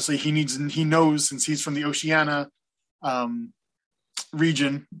 then obviously he knows, since he's from the Oceania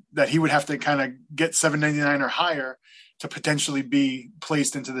region, that he would have to kind of get 799 or higher to potentially be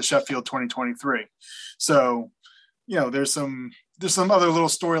placed into the Sheffield 2023. So, there's some other little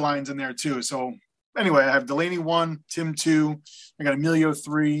storylines in there too. So anyway, I have Delaney 1, Tim 2, I got Emilio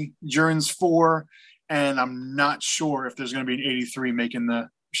 3, Jurgens 4, and I'm not sure if there's going to be an 83 making the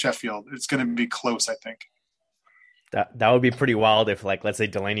Sheffield. It's going to be close, I think. That would be pretty wild if, like, let's say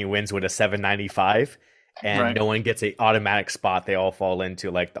Delaney wins with a 795 and no one gets an automatic spot. They all fall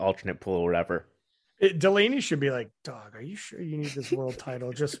into like the alternate pool or whatever. Delaney should be like, dog, are you sure you need this world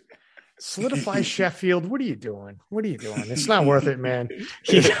title? Just solidify Sheffield. What are you doing? It's not worth it, man.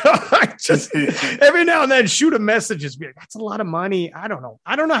 Just every now and then shoot a message. Just be like, that's a lot of money. I don't know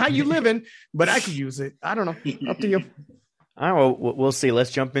how you living, but I could use it. I don't know. Up to you. All right, well, we'll see.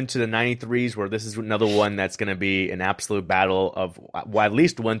 Let's jump into the 93s, where this is another one that's going to be an absolute battle of at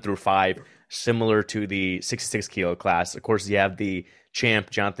least 1 through 5, similar to the 66 kilo class. Of course, you have the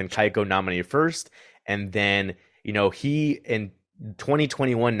champ Jonathan Kaiko nominated first, and then he in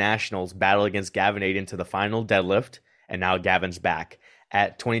 2021 Nationals battled against Gavin Aiden to the final deadlift, and now Gavin's back.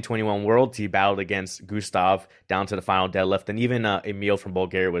 At 2021 Worlds, he battled against Gustav down to the final deadlift, and even Emil from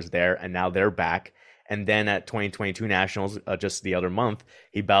Bulgaria was there, and now they're back. And then at 2022 Nationals, just the other month,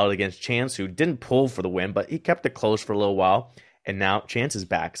 he battled against Chance, who didn't pull for the win, but he kept it close for a little while. And now Chance is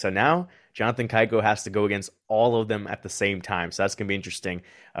back. So now Jonathan Kaiko has to go against all of them at the same time. So that's going to be interesting.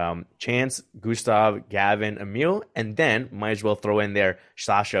 Chance, Gustav, Gavin, Emil, and then might as well throw in there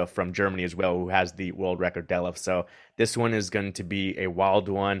Sasha from Germany as well, who has the world record deadlift. So this one is going to be a wild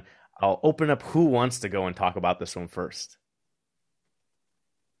one. I'll open up who wants to go and talk about this one first.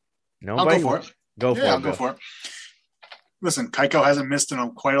 Nobody? I'll go for it. I'll go for it. Listen, Kaiko hasn't missed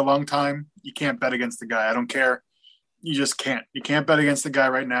in quite a long time. You can't bet against the guy. I don't care. You just can't. You can't bet against the guy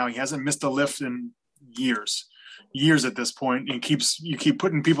right now. He hasn't missed a lift in years at this point. And you keep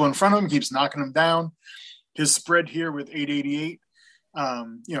putting people in front of him, keeps knocking them down. His spread here with 888.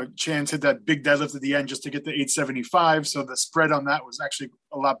 Chance hit that big deadlift at the end just to get the 875. So the spread on that was actually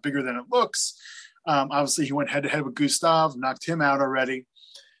a lot bigger than it looks. Obviously, he went head to head with Gustav, knocked him out already.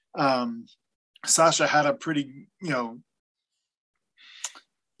 Sasha had a pretty,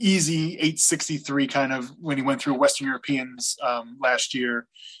 easy 863 kind of when he went through Western Europeans last year.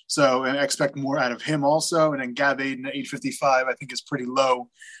 So I expect more out of him also. And then Gav Aiden at 855, I think is pretty low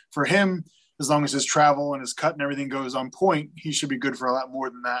for him. As long as his travel and his cut and everything goes on point, he should be good for a lot more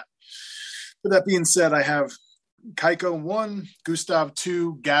than that. With that being said, I have Kaiko 1, Gustav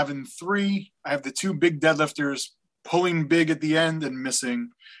 2, Gavin 3. I have the 2 big deadlifters pulling big at the end and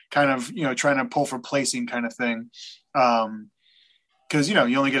missing, kind of, trying to pull for placing kind of thing. Because, you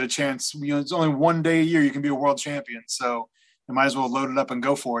only get a chance. It's only one day a year you can be a world champion. So you might as well load it up and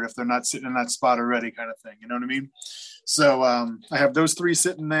go for it if they're not sitting in that spot already kind of thing. You know what I mean? So I have those 3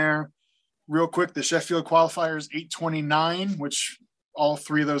 sitting there. Real quick, the Sheffield qualifiers, 829, which all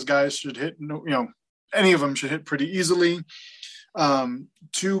 3 of those guys should hit, any of them should hit pretty easily.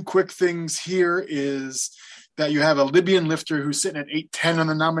 2 quick things here is that you have a Libyan lifter who's sitting at 810 on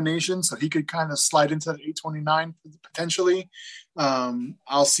the nomination, so he could kind of slide into that 829 potentially.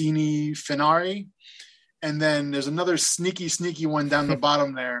 Alcini Finari. And then there's another sneaky one down the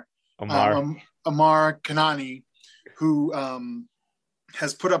bottom there. Amar Kanani, who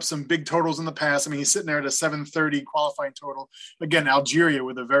has put up some big totals in the past. I mean, he's sitting there at a 730 qualifying total. Again, Algeria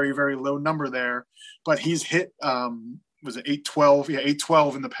with a very, very low number there. But he's hit, was it 812? Yeah,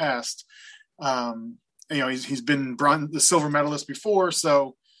 812 in the past. He's been the silver medalist before.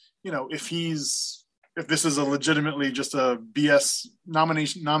 So, if this is a legitimately just a BS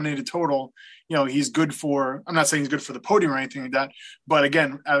nominated total, he's good for, I'm not saying he's good for the podium or anything like that, but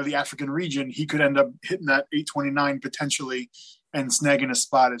again, out of the African region, he could end up hitting that 829 potentially and snagging a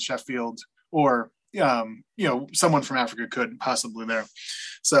spot at Sheffield, or, someone from Africa could possibly there.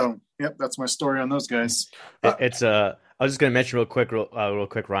 So, yep, that's my story on those guys. I was just going to mention real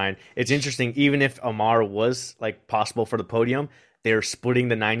quick, Ryan. It's interesting, even if Amar was like possible for the podium, they're splitting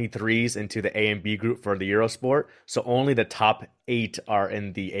the 93s into the A and B group for the Eurosport. So only the top 8 are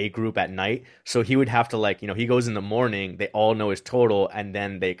in the A group at night. So he would have to he goes in the morning, they all know his total, and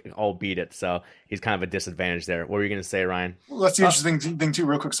then they all beat it. So he's kind of a disadvantage there. What were you going to say, Ryan? Well, that's the interesting thing too,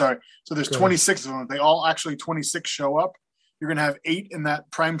 real quick. Sorry. So there's 26 of them. They all actually 26 show up. You're going to have 8 in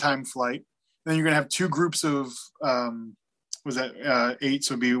that primetime flight. Then you're going to have two groups of, was that 8?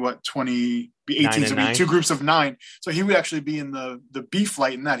 So it'd be what, 20, be 18. So it'd be 2 groups of 9. So he would actually be in the B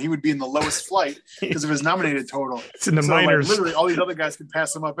flight in that. He would be in the lowest flight because of his nominated total. It's in the minors. Like, literally all these other guys could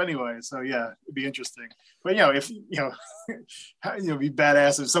pass him up anyway. So yeah, it'd be interesting. But if it'd be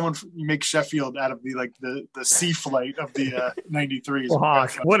badass if someone, you make Sheffield out of the C flight of the 93s. Oh,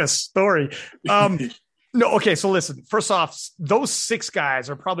 what a story. No, okay, so listen, first off, those 6 guys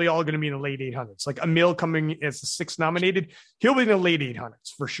are probably all going to be in the late 800s. Like Emil coming as the 6th nominated, he'll be in the late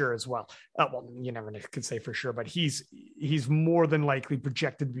 800s for sure as well. Well, you never can say for sure, but he's more than likely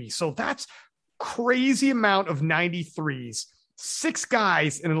projected to be. So that's crazy amount of 93s, 6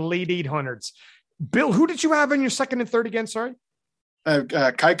 guys in the late 800s. Bill, who did you have in your second and third again? Sorry.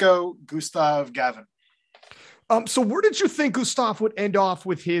 Kaiko, Gustav, Gavin. So where did you think Gustav would end off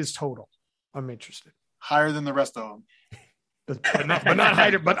with his total? I'm interested. Higher than the rest of them, but not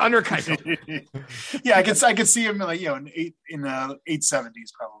higher, but under Kaiko. Yeah, I could see him in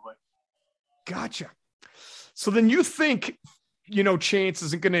 870s probably. Gotcha. So then you think Chance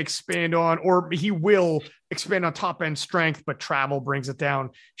isn't going to expand on, or he will expand on top end strength, but travel brings it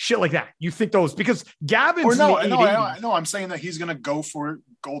down. Shit like that. You think those because Gavin's no. I'm saying that he's going to go for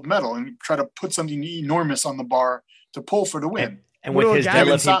gold medal and try to put something enormous on the bar to pull for the win. And with his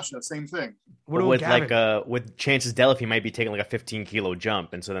deadlift, Sasha, same thing. With Chance's deadlift, he might be taking like a 15-kilo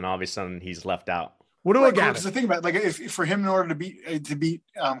jump, and so then all of a sudden he's left out. What do I got? Because the thing about if for him in order to beat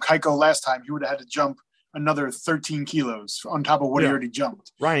Kaiko last time, he would have had to jump another 13 kilos on top of what he already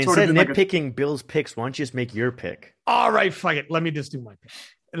jumped. Ryan, so instead of nitpicking Bill's picks, why don't you just make your pick? All right, fuck it. Let me just do my pick,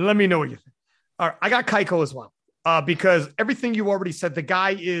 and let me know what you think. All right, I got Kaiko as well because everything you already said. The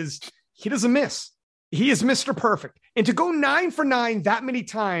guy he doesn't miss. He is Mr. Perfect. And to go 9 for 9 that many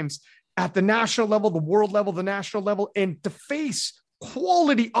times at the national level, the world level, the national level, and to face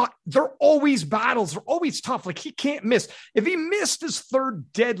quality, they're always battles. They're always tough. Like he can't miss. If he missed his third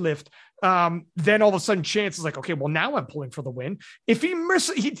deadlift, then all of a sudden Chance is like, okay, well now I'm pulling for the win. If he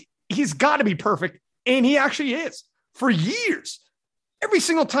misses, he's got to be perfect. And he actually is for years. Every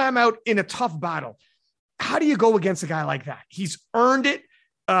single time out in a tough battle. How do you go against a guy like that? He's earned it.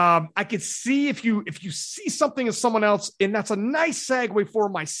 I could see if you see something in someone else, and that's a nice segue for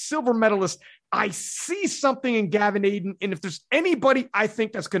my silver medalist. I see something in Gavin Aiden, and if there's anybody I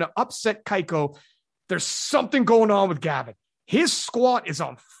think that's going to upset Kaiko, there's something going on with Gavin. His squat is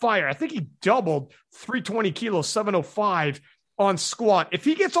on fire. I think he doubled 320 kilos, 705 on squat. If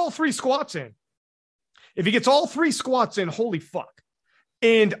he gets all 3 squats in, holy fuck.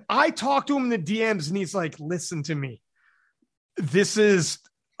 And I talked to him in the DMs, and he's like, listen to me. This is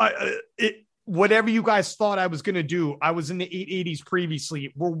whatever you guys thought I was going to do. I was in the 880s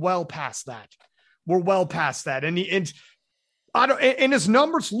previously. We're well past that. And his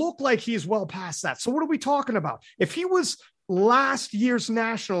numbers look like he's well past that. So what are we talking about? If he was last year's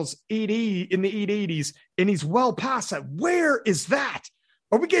nationals 880 in the 880s and he's well past that, where is that?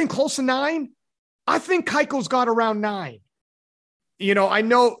 Are we getting close to 9? I think Kaiko's got around 9. I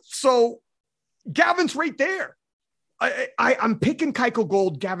know. So Gavin's right there. I'm picking Kaiko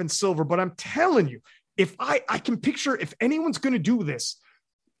gold, Gavin silver, but I'm telling you, if I can picture if anyone's going to do this,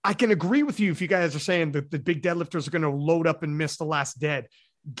 I can agree with you if you guys are saying that the big deadlifters are going to load up and miss the last dead.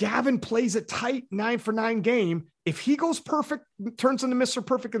 Gavin plays a tight 9 for 9 game. If he goes perfect, turns into Mr.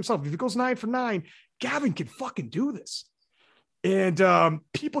 Perfect himself. If he goes 9 for 9, Gavin can fucking do this. And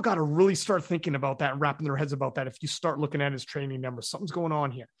people got to really start thinking about that and wrapping their heads about that. If you start looking at his training numbers, something's going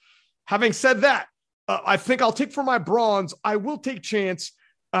on here. Having said that, I think I'll take for my bronze. I will take Chance.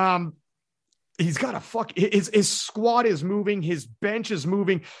 He's got his squat is moving. His bench is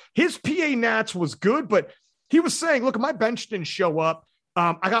moving. His PA Nats was good, but he was saying, look, my bench didn't show up.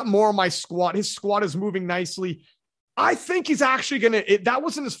 I got more on my squat. His squat is moving nicely. I think he's actually that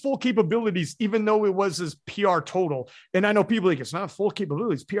wasn't his full capabilities, even though it was his PR total. And I know people like, it's not full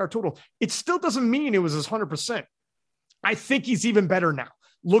capabilities, PR total. It still doesn't mean it was his 100%. I think he's even better now.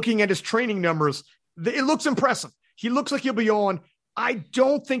 Looking at his training numbers, it looks impressive. He looks like he'll be on. I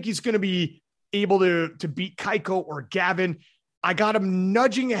don't think he's going to be able to beat Kaiko or Gavin. I got him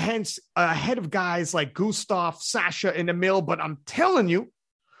nudging ahead of guys like Gustav, Sasha, and Emil, but I'm telling you,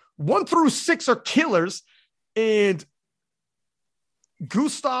 1 through 6 are killers. And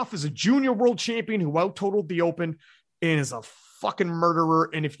Gustav is a junior world champion who out-totaled the Open and is a fucking murderer.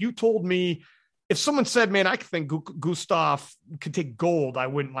 And if you told me, if someone said, man, I think Gustav could take gold, I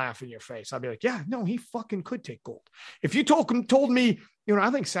wouldn't laugh in your face. I'd be like, yeah, no, he fucking could take gold. If you told me,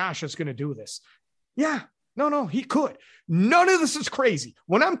 I think Sasha's going to do this. Yeah, no, he could. None of this is crazy.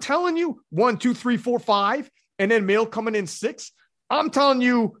 When I'm telling you 1, 2, 3, 4, 5, and then Emil coming in 6, I'm telling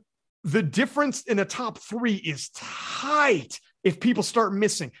you the difference in the top 3 is tight if people start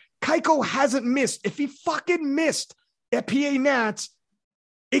missing. Keiko hasn't missed. If he fucking missed at PA Nats,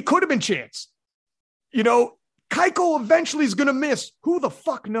 it could have been Chance. Keiko eventually is going to miss. Who the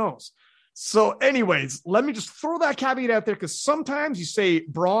fuck knows? So anyways, let me just throw that caveat out there, because sometimes you say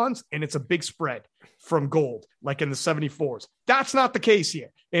bronze and it's a big spread from gold, like in the 74s. That's not the case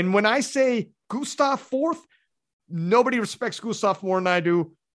here. And when I say Gustav 4th, nobody respects Gustav more than I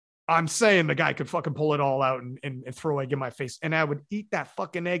do. I'm saying the guy could fucking pull it all out and throw egg in my face. And I would eat that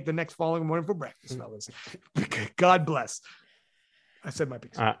fucking egg the next following morning for breakfast, fellas. God bless. I said my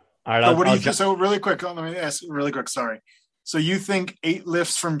piece. All right. So really quick, let me ask really quick. Sorry. So you think 8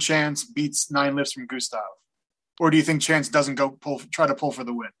 lifts from Chance beats 9 lifts from Gustav? Or do you think Chance doesn't try to pull for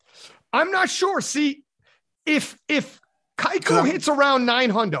the win? I'm not sure. See, if Keiko hits around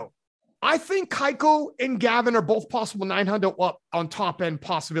 900, I think Keiko and Gavin are both possible 900 up on top end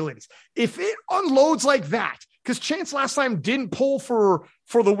possibilities. If it unloads like that, because Chance last time didn't pull for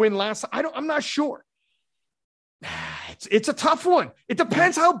the win last time, I'm not sure. It's a tough one. It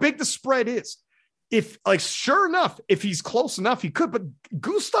depends how big the spread is. If, sure enough, if he's close enough, he could, but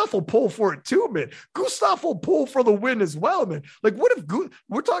Gustav will pull for it too, man. Gustav will pull for the win as well, man. What if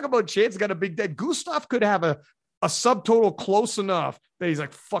we're talking about Chance got a big dead? Gustav could have a subtotal close enough that he's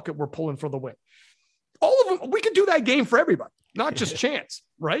like, fuck it, we're pulling for the win. All of them, we could do that game for everybody, not just Chance,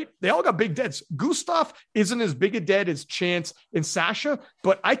 right? They all got big deads. Gustav isn't as big a dead as Chance and Sasha,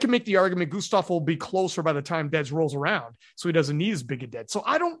 but I can make the argument Gustav will be closer by the time Deads rolls around, so he doesn't need as big a dead. So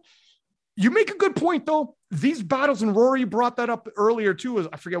you make a good point, though. These battles, and Rory brought that up earlier, too. Is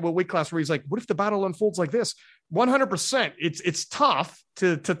I forget what weight class where he's like, what if the battle unfolds like this? 100%. It's tough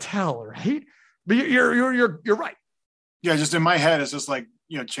to tell, right? But you're right. Yeah, just in my head, it's just like,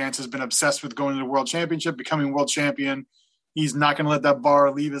 Chance has been obsessed with going to the world championship, becoming world champion. He's not going to let that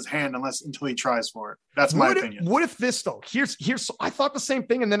bar leave his hand until he tries for it. That's my opinion. What if this, though? Here's I thought the same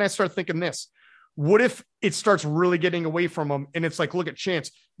thing, and then I started thinking this. What if it starts really getting away from him, and it's like, look at Chance.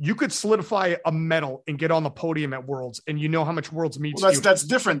 You could solidify a medal and get on the podium at Worlds, and you know how much Worlds means. Well, that's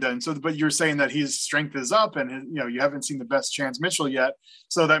different then. So, but you're saying that his strength is up, and you haven't seen the best Chance Mitchell yet.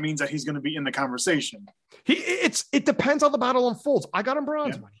 So that means that he's going to be in the conversation. It depends how the battle unfolds. I got him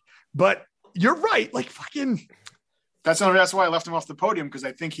bronze money, but you're right. That's why I left him off the podium, because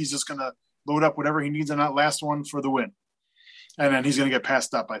I think he's just going to load up whatever he needs on that last one for the win, and then he's going to get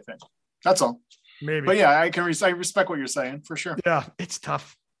passed up. I think that's all. Maybe. But yeah, I respect what you're saying for sure. Yeah, it's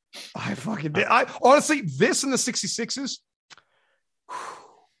tough. I honestly, this and the 66s.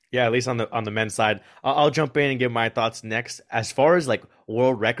 Yeah, at least on the men's side. I'll jump in and give my thoughts next. As far as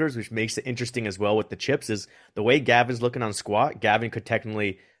world records, which makes it interesting as well with the chips, is the way Gavin's looking on squat. Gavin could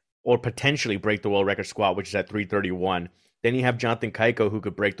technically or potentially break the world record squat, which is at 331. Then you have Jonathan Keiko, who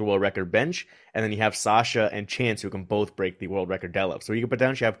could break the world record bench. And then you have Sasha and Chance, who can both break the world record deadlift. So you could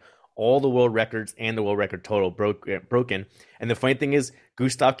potentially have all the world records and the world record total broken. And the funny thing is,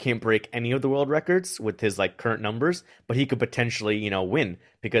 Gustav can't break any of the world records with his current numbers, but he could potentially, win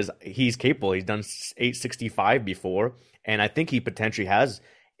because he's capable. He's done 865 before, and I think he potentially has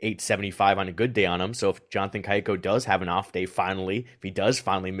 875 on a good day on him. So if Jonathan Keiko does have an off day finally, if he does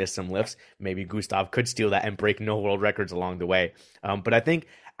finally miss some lifts, maybe Gustav could steal that and break no world records along the way. But I think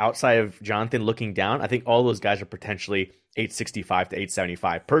outside of Jonathan looking down, I think all those guys are potentially 865 to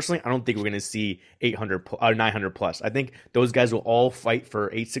 875. Personally, I don't think we're going to see 900 plus. I think those guys will all fight for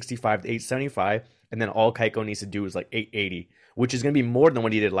 865 to 875, and then all Keiko needs to do is 880, which is going to be more than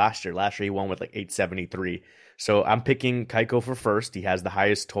what he did last year. Last year he won with 873. So I'm picking Keiko for first. He has the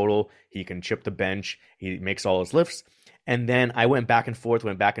highest total. He can chip the bench. He makes all his lifts. And then I went back and forth.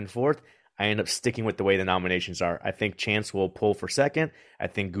 I end up sticking with the way the nominations are. I think Chance will pull for second. I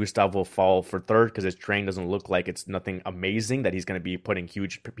think Gustav will fall for third because his train doesn't look like it's nothing amazing that he's going to be putting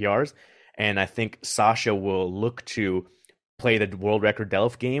huge PRs. And I think Sasha will look to play the world record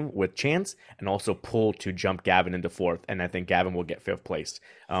deadlift game with Chance and also pull to jump Gavin into fourth. And I think Gavin will get fifth place.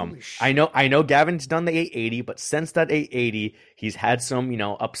 I know Gavin's done the 880, but since that 880, he's had some,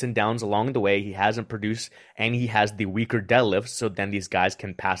 ups and downs along the way. He hasn't produced, and he has the weaker deadlift. So then these guys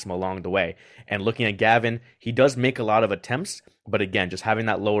can pass him along the way. And looking at Gavin, he does make a lot of attempts, but again, just having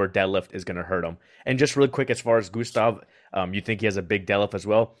that lower deadlift is going to hurt him. And just really quick, as far as Gustav, you think he has a big deadlift as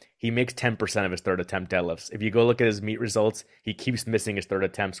well? He makes 10% of his third attempt deadlifts. If you go look at his meet results, he keeps missing his third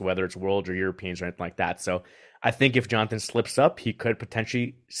attempts, whether it's Worlds or Europeans or anything like that. So I think if Jonathan slips up, he could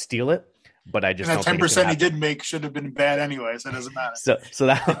potentially steal it. But I just don't think 10% he did make should have been bad anyway, so it doesn't matter.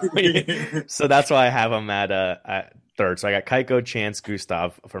 So that's why I have him at third. So I got Keiko, Chance,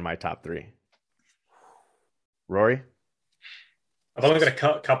 Gustav for my top three. Rory? I've only got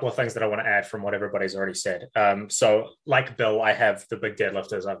a couple of things that I want to add from what everybody's already said. So, like Bill, I have the big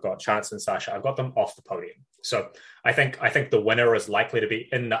deadlifters. I've got Chance and Sasha. I've got them off the podium. So, I think the winner is likely to be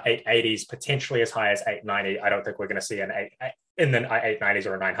in the 880s, potentially as high as 890. I don't think we're going to see in the 890s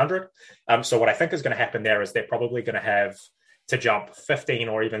or a 900. So, what I think is going to happen there is they're probably going to have to jump 15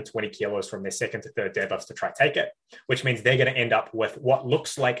 or even 20 kilos from their second to third deadlifts to try take it, which means they're going to end up with what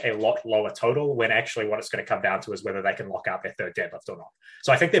looks like a lot lower total when actually what it's going to come down to is whether they can lock out their third deadlift or not.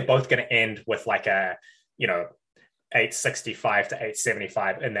 So I think they're both going to end with like a, 865 to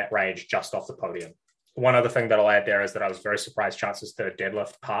 875 in that range just off the podium. One other thing that I'll add there is that I was very surprised Chance's third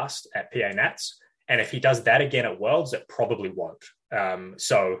deadlift passed at PA Nats. And if he does that again at Worlds, it probably won't.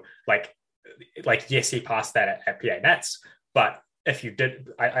 So yes, he passed that at PA Nats, but if you did,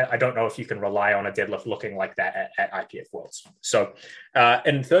 I don't know if you can rely on a deadlift looking like that at IPF Worlds. So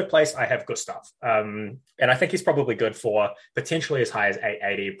in third place, I have Gustav. And I think he's probably good for potentially as high as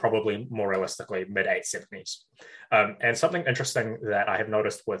 880, probably more realistically mid 870s. And something interesting that I have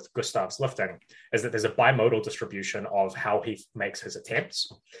noticed with Gustav's lifting is that there's a bimodal distribution of how he makes his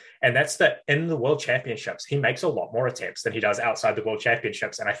attempts. And that's that in the World Championships, he makes a lot more attempts than he does outside the World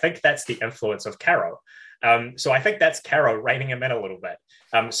Championships. And I think that's the influence of Caro. So I think that's Caro reining him in a little bit.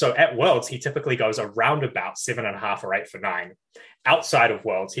 So at Worlds, he typically goes around about 7.5 or 8 for 9. Outside of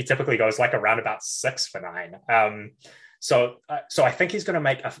Worlds, he typically goes like around about 6 for 9. So I think he's going to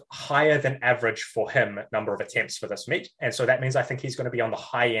make a higher than average for him number of attempts for this meet. And so that means I think he's going to be on the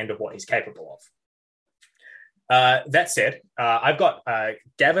high end of what he's capable of. That said, I've got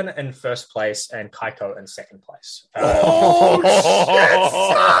Gavin in first place and Kaiko in second place. Son!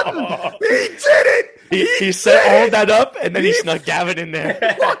 He did it! He set all that up, and then he snuck Gavin in there.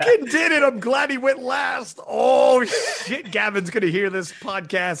 Fucking did it! I'm glad he went last. Oh shit! Gavin's gonna hear this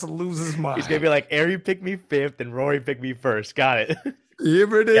podcast and lose his mind. He's gonna be like, Ari picked me fifth, and Rory picked me first. Got it.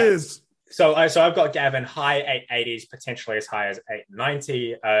 Here it is. So I've got Gavin high 880s, potentially as high as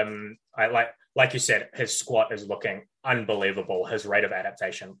 890. Like you said, his squat is looking unbelievable. His rate of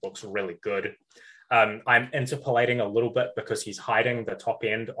adaptation looks really good. I'm interpolating a little bit because he's hiding the top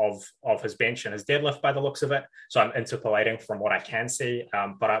end of his bench and his deadlift by the looks of it. So I'm interpolating from what I can see,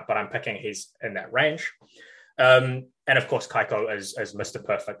 but I'm picking he's in that range. And of course, Kaiko is Mr.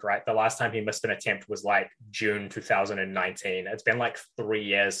 Perfect, right? The last time he missed an attempt was like June 2019. It's been like 3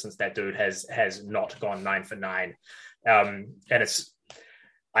 years since that dude has not gone 9 for 9. And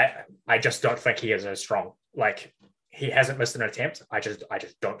I just don't think he is as strong. Like, he hasn't missed an attempt. I just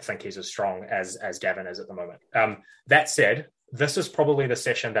don't think he's as strong as Gavin is at the moment. That said, this is probably the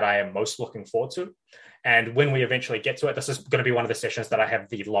session that I am most looking forward to. And when we eventually get to it, this is going to be one of the sessions that I have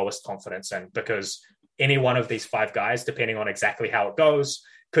the lowest confidence in, because any one of these 5 guys, depending on exactly how it goes,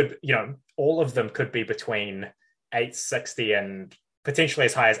 could, all of them could be between 860 and potentially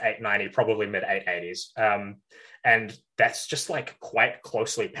as high as 890, probably mid 880s. And that's just like quite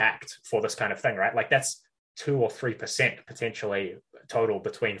closely packed for this kind of thing, right? Like that's 2 or 3% potentially total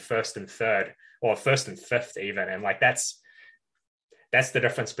between first and third, or first and fifth even. And like, that's the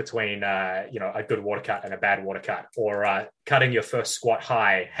difference between, a good water cut and a bad water cut, or cutting your first squat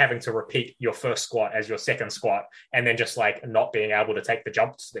high, having to repeat your first squat as your second squat, and then just like not being able to take the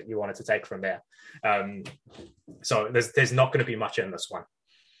jumps that you wanted to take from there. So there's not going to be much in this one.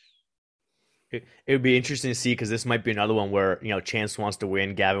 It would be interesting to see, because this might be another one where, Chance wants to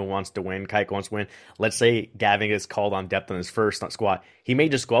win, Gavin wants to win, Kaiko wants to win. Let's say Gavin gets called on depth on his first squat. He may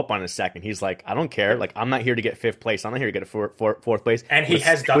just go up on his second. He's like, I don't care. Like, I'm not here to get fifth place. I'm not here to get fourth place. And he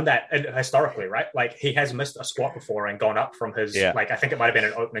has done that historically, right? Like, he has missed a squat before and gone up from his, I think it might have been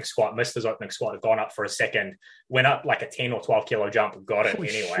an opening squat, missed his opening squat, gone up for a second, went up like a 10 or 12 kilo jump, got it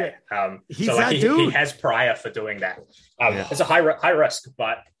anyway. He has prior for doing that. It's a high risk,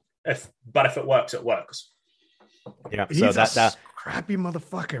 but if it works, it works. Yeah, he's a crappy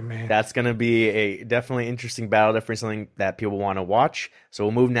motherfucker, man. That's going to be a definitely interesting battle, definitely something that people want to watch. So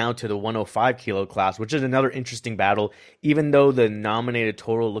we'll move now to the 105 kilo class, which is another interesting battle. Even though the nominated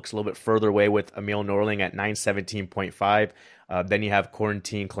total looks a little bit further away with Emil Norling at 917.5, then you have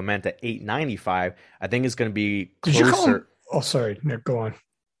Quarantine Clement at 895. I think it's going to be closer. Did you call him? Oh, sorry. No, go on.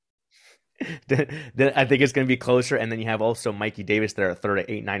 Then I think it's going to be closer. And then you have also Mikey Davis there at third at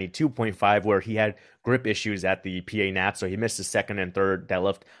 892.5, where he had grip issues at the PA Nats. So he missed his second and third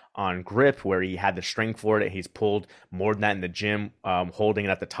deadlift on grip, where he had the strength for it. He's pulled more than that in the gym, holding it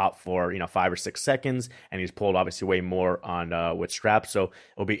at the top for 5 or 6 seconds. And he's pulled obviously way more on with straps. So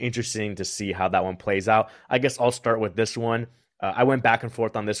it'll be interesting to see how that one plays out. I guess I'll start with this one. I went back and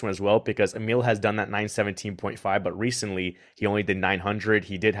forth on this one as well, because Emil has done that 917.5, but recently he only did 900.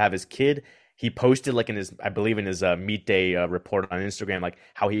 He did have his kid. he posted like in his, I believe in his meet day report on Instagram, like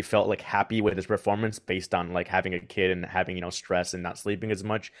how he felt like happy with his performance based on like having a kid and having, stress and not sleeping as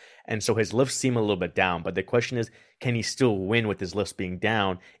much. And so his lifts seem a little bit down, but the question is, can he still win with his lifts being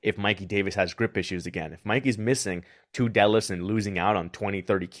down if Mikey Davis has grip issues again? If Mikey's missing 2 deadlifts and losing out on 20,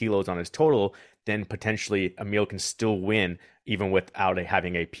 30 kilos on his total, then potentially Emil can still win even without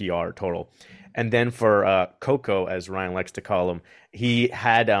having a PR total. And then for Coco, as Ryan likes to call him, he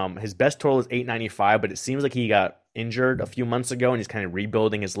had his best total is 895, but it seems like he got injured a few months ago and he's kind of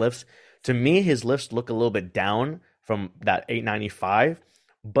rebuilding his lifts. To me, his lifts look a little bit down from that 895,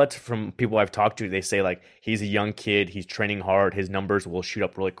 but from people I've talked to, they say like he's a young kid, he's training hard, his numbers will shoot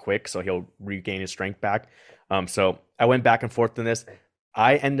up really quick, so he'll regain his strength back. So I went back and forth on this.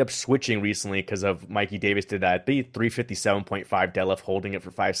 I ended up switching recently because of Mikey Davis did that. The 357.5 deadlift, holding it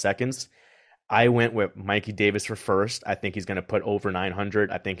for 5 seconds. I went with Mikey Davis for first. I think he's going to put over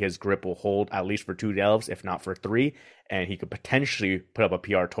 900. I think his grip will hold at least for 2 deadlifts, if not for 3. And he could potentially put up a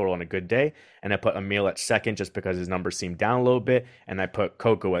PR total on a good day. And I put Emil at second just because his numbers seem down a little bit. And I put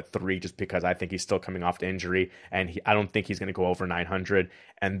Coco at 3 just because I think he's still coming off the injury. And I don't think he's going to go over 900.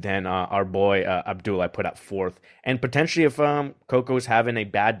 And then our boy Abdul I put at 4th. And potentially if Coco's having a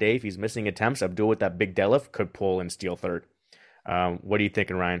bad day, if he's missing attempts, Abdul with that big deadlift could pull and steal 3rd. What are you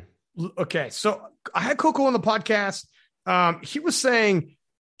thinking, Ryan? Okay, so I had Coco on the podcast. He was saying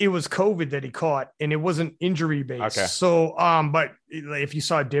it was COVID that he caught and it wasn't injury based. Okay. So, but if you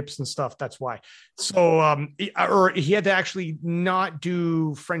saw dips and stuff, that's why. So, he had to actually not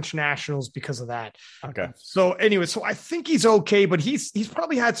do French nationals because of that. Okay. So anyway, so I think he's okay, but he's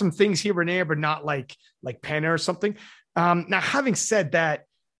probably had some things here and there, but not like Penna or something. Now, having said that,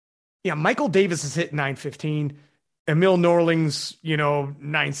 yeah, Michael Davis is hitting 915. Emil Norling's,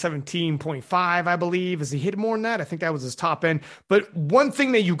 917.5, I believe. Has he hit more than that? I think that was his top end. But one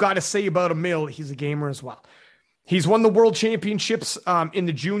thing that you got to say about Emil, he's a gamer as well. He's won the world championships in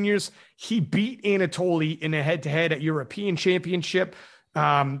the juniors. He beat Anatoly in a head-to-head at European championship. He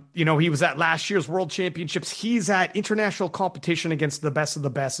was at last year's world championships. He's at international competition against the best of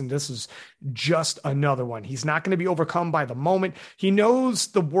the best. And this is just another one. He's not going to be overcome by the moment. He knows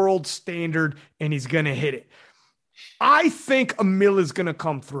the world standard and he's going to hit it. I think Emil is going to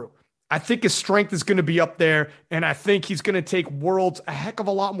come through. I think his strength is going to be up there, and I think he's going to take worlds a heck of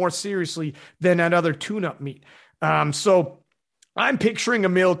a lot more seriously than that other tune-up meet. So I'm picturing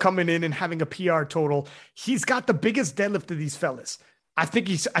Emil coming in and having a PR total. He's got the biggest deadlift of these fellas. I think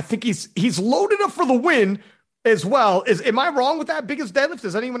he's loaded up for the win as well. Am I wrong with that biggest deadlift?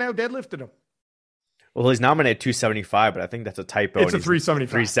 Has anyone out deadlifted him? Well, he's nominated 275, but I think that's a typo. It's a 375.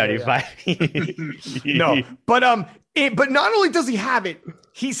 375. Yeah. No, but not only does he have it,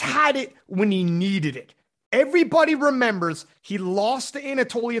 he's had it when he needed it. Everybody remembers he lost to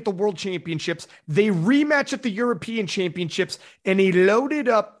Anatoly at the World Championships. They rematch at the European Championships, and he loaded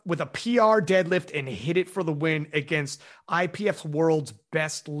up with a PR deadlift and hit it for the win against IPF's world's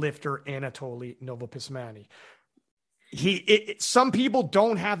best lifter, Anatoly Novopismani. Some people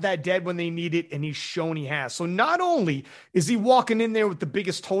don't have that dead when they need it, and he's shown he has. So not only is he walking in there with the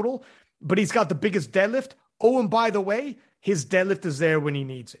biggest total, but he's got the biggest deadlift. Oh, and by the way, his deadlift is there when he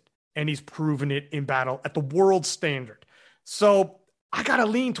needs it, and he's proven it in battle at the world standard. So I got to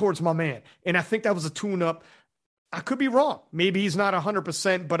lean towards my man, and I think that was a tune-up. I could be wrong. Maybe he's not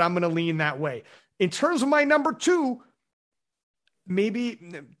 100%, but I'm going to lean that way. In terms of my number 2, maybe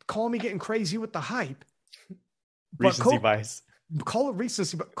call me getting crazy with the hype. Recency bias. Call it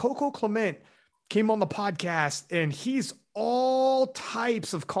recency, but Coco Clement came on the podcast and he's all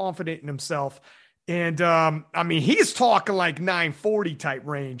types of confident in himself. And he's talking like 940 type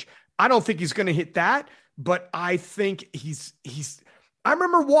range. I don't think he's going to hit that, but I think I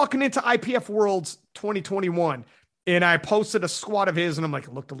remember walking into IPF Worlds 2021 and I posted a squat of his and I'm like,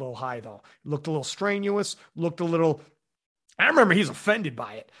 it looked a little high though. It looked a little strenuous, I remember he's offended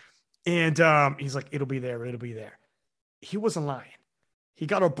by it. And he's like, it'll be there. He wasn't lying. He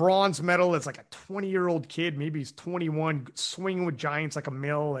got a bronze medal as like a 20-year-old kid. Maybe he's 21, swinging with giants like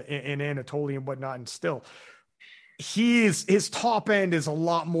Emil and Anatoly and whatnot. And still, his top end is a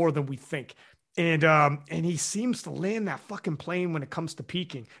lot more than we think. And he seems to land that fucking plane when it comes to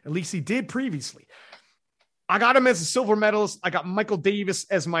peaking. At least he did previously. I got him as a silver medalist. I got Michael Davis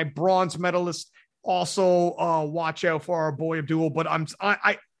as my bronze medalist. Also, watch out for our boy Abdul. But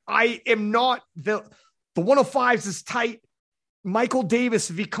I am not the 105s is tight. Michael Davis,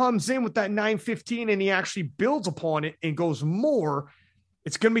 if he comes in with that 915 and he actually builds upon it and goes more,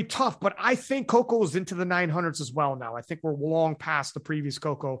 It's going to be tough, but I think Coco is into the 900s as well now. I think we're long past the previous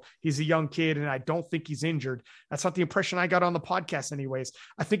Coco. He's a young kid, and I don't think he's injured. That's not the impression I got on the podcast anyways.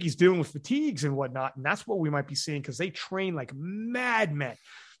 I think he's dealing with fatigues and whatnot, and that's what we might be seeing because they train like madmen.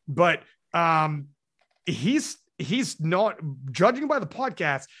 But he's not, judging by the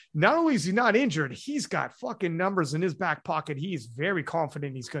podcast, not only is he not injured, he's got fucking numbers in his back pocket. He's very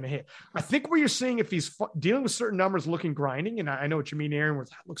confident he's going to hit. I think what you're seeing, if he's dealing with certain numbers looking grinding, and I know what you mean, Aaron, where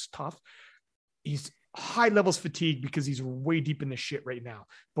that looks tough, he's high levels fatigue because he's way deep in the shit right now.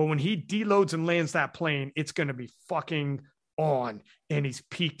 But when he deloads and lands that plane, it's going to be fucking on, and he's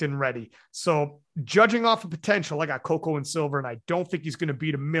peaked and ready. So judging off of potential, I got Coco and Silver, and I don't think he's going to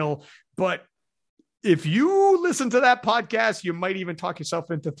beat a Mill, but if you listen to that podcast, you might even talk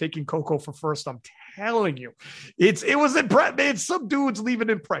yourself into taking Coco for first. I'm telling you, it's some dudes leave an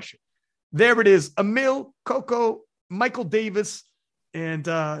impression. There it is. Emil, Coco, Michael Davis, and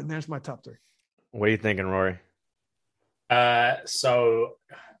there's my top three. What are you thinking, Rory? So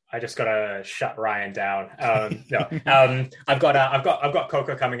I just gotta shut Ryan down. I've got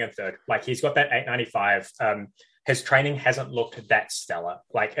Coco coming in third. Like, he's got that 895. His training hasn't looked that stellar.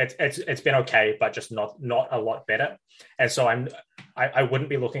 Like, it's been okay, but just not a lot better. And so I wouldn't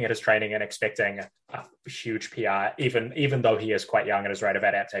be looking at his training and expecting a huge PR, even though he is quite young and his rate of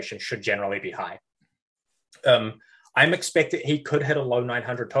adaptation should generally be high. I'm expecting he could hit a low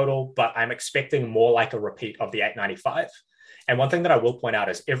 900 total, but I'm expecting more like a repeat of the 895. And one thing that I will point out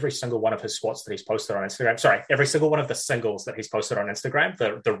is every single one of his squats that he's posted on Instagram, every single one of the singles that he's posted on Instagram,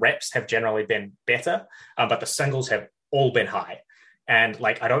 the reps have generally been better, but the singles have all been high. And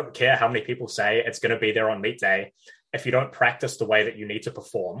like, I don't care how many people say it's going to be there on meet day. If you don't practice the way that you need to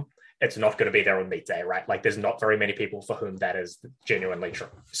perform, it's not going to be there on meet day, right? Like, there's not very many people for whom that is genuinely true.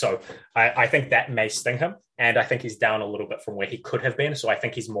 So I think that may sting him. And I think he's down a little bit from where he could have been. So I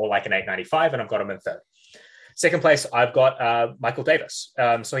think he's more like an 895, and I've got him in third. Second place, I've got Michael Davis.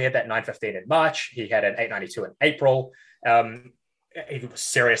 So he had that 915 in March. He had an 892 in April. He was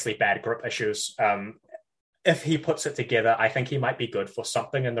seriously bad grip issues. If he puts it together, I think he might be good for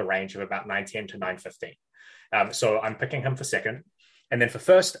something in the range of about 910 to 915. So I'm picking him for second. And then for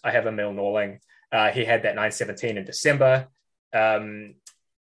first, I have Emil Norling. He had that 917 in December.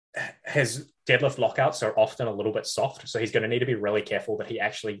 His deadlift lockouts are often a little bit soft, so he's going to need to be really careful that he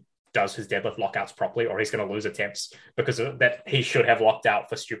actually does his deadlift lockouts properly, or he's going to lose attempts because of that. He should have locked out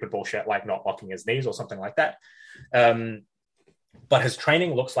for stupid bullshit like not locking his knees or something like that. But his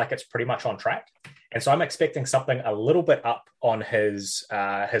training looks like it's pretty much on track. And so I'm expecting something a little bit up on his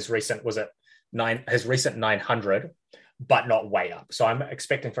recent 900, but not way up. So I'm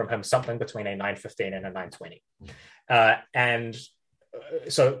expecting from him something between a 915 and a 920.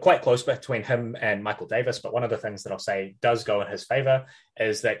 So quite close between him and Michael Davis. But one of the things that I'll say does go in his favor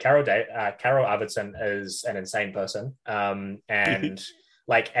is that Caro Arvidsson is an insane person. And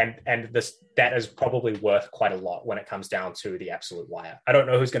that is probably worth quite a lot when it comes down to the absolute wire. I don't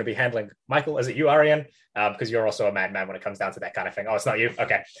know who's going to be handling Michael. Is it you, Arian? Because you're also a madman when it comes down to that kind of thing. Oh, it's not you.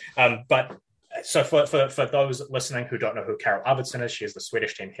 Okay. But so for those listening who don't know who Caro Arvidsson is, she is the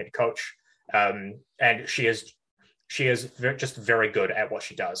Swedish team head coach. And she is just very good at what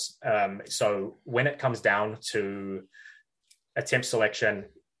she does. So when it comes down to attempt selection,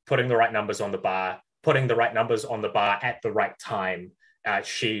 putting the right numbers on the bar at the right time,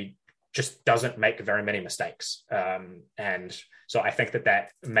 she just doesn't make very many mistakes. And so I think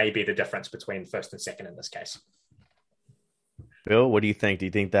that may be the difference between first and second in this case. Bill, what do you think? Do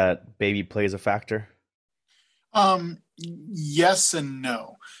you think that baby plays a factor? Yes and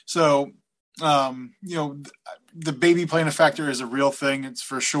no. So, the baby playing a factor is a real thing. It's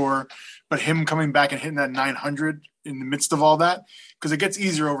for sure. But him coming back and hitting that 900 in the midst of all that, because it gets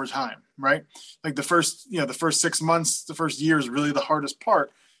easier over time, right? Like the first 6 months, the first year is really the hardest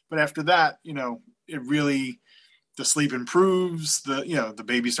part. But after that, it really, the sleep improves, the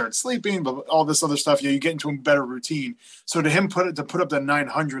baby starts sleeping, but all this other stuff, you get into a better routine. So to him put up that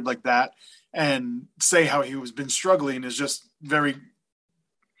 900 like that and say how he was been struggling is just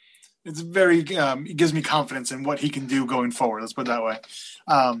it gives me confidence in what he can do going forward. Let's put it that way.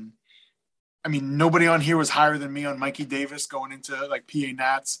 Nobody on here was higher than me on Mikey Davis going into like PA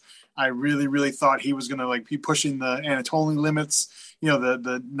Nats. I really, really thought he was going to be pushing the Anatoly limits,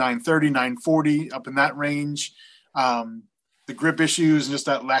 the 930, 940 up in that range. The grip issues and just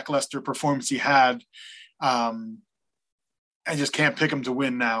that lackluster performance he had. I just can't pick him to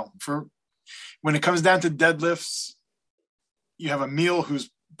win now. For when it comes down to deadlifts, you have Emil who's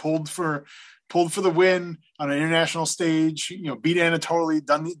pulled for the win on an international stage, beat Anatoly,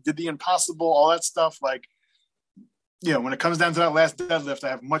 did the impossible, all that stuff. Like, when it comes down to that last deadlift, I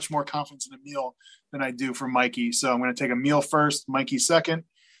have much more confidence in Emil than I do for Mikey. So I'm going to take Emil first, Mikey second,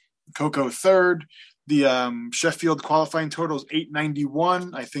 Coco third. The Sheffield qualifying total is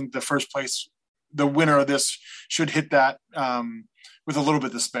 891. I think the first place, the winner of this, should hit that with a little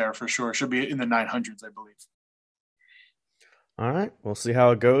bit to spare for sure. Should be in the 900s, I believe. All right, we'll see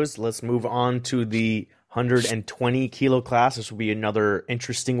how it goes. Let's move on to the 120 kilo class. This will be another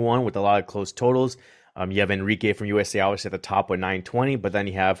interesting one with a lot of close totals. You have Enrique from USA obviously at the top with 920, but then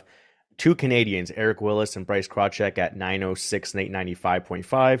you have two Canadians, Eric Willis and Bryce Krocek at 906 and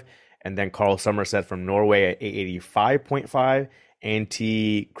 895.5, and then Carl Somerset from Norway at 885.5,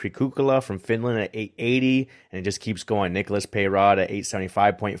 Antti Krikukala from Finland at 880, and it just keeps going. Nicholas Peyrod at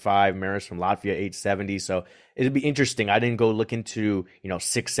 875.5, Maris from Latvia 870. So it'll be interesting. I didn't go look into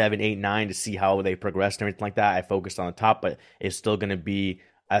 6, 7, 8, 9 to see how they progressed and everything like that. I focused on the top, but it's still going to be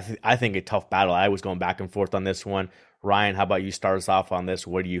I think a tough battle. I was going back and forth on this one. Ryan, how about you start us off on this?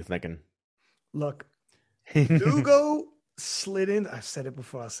 What are you thinking? Look, Lugo slid in. I've said it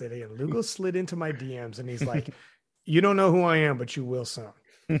before. I'll say it again. Lugo slid into my DMs and he's like, you don't know who I am, but you will soon.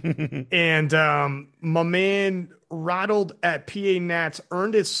 And my man rattled at PA Nats,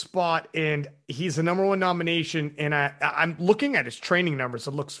 earned his spot, and he's the number one nomination. And I'm looking at his training numbers.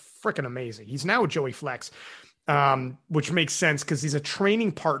 It looks freaking amazing. He's now with Joey Flex. Which makes sense because he's a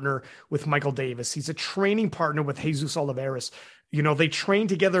training partner with Michael Davis. He's a training partner with Jesus Oliveras. They train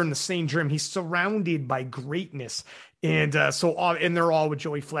together in the same gym. He's surrounded by greatness. And and they're all with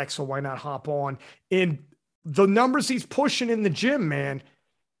Joey Flex. So why not hop on? And the numbers he's pushing in the gym, man,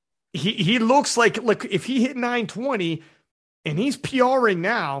 he looks like if he hit 920 and he's PRing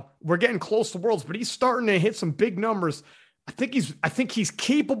now, we're getting close to Worlds, but he's starting to hit some big numbers. I think he's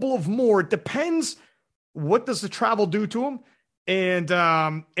capable of more. It depends. What does the travel do to him? And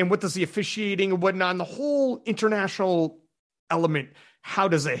what does the officiating and whatnot, and the whole international element, how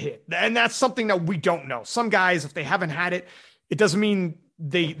does it hit? And that's something that we don't know. Some guys, if they haven't had it, it doesn't mean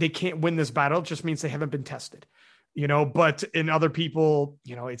they can't win this battle. It just means they haven't been tested, but in other people,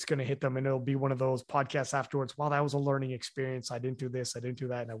 it's going to hit them and it'll be one of those podcasts afterwards. Wow, that was a learning experience. I didn't do this. I didn't do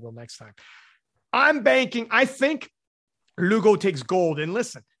that. And I will next time. I'm banking. I think Lugo takes gold. And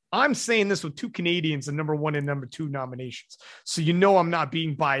listen, I'm saying this with two Canadians and number 1 and number 2 nominations. So I'm not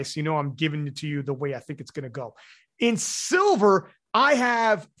being biased. I'm giving it to you the way I think it's going to go. In silver, I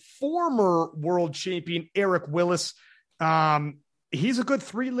have former world champion Eric Willis. He's a good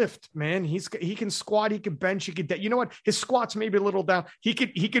 3 lift, man. He can squat, he can bench, he can you know what? His squat's maybe a little down. He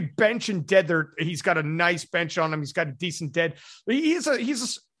could bench and dead there. He's got a nice bench on him. He's got a decent dead.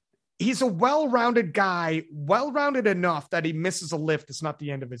 He's a well-rounded guy, well-rounded enough that he misses a lift. It's not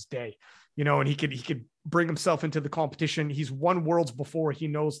the end of his day, and he could bring himself into the competition. He's won Worlds before. He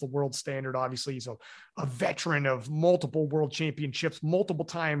knows the world standard. Obviously, he's a veteran of multiple world championships, multiple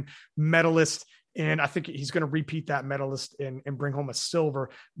time medalist. And I think he's going to repeat that medalist and bring home a silver,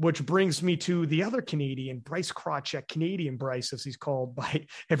 which brings me to the other Canadian, Bryce Krocek, Canadian Bryce, as he's called by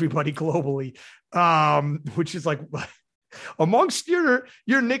everybody globally, which is like, amongst your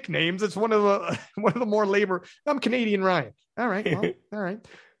nicknames, it's one of the more labor. I'm Canadian Ryan. All right. Well, all right.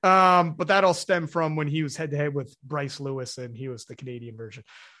 But that all stemmed from when he was head to head with Bryce Lewis and he was the Canadian version.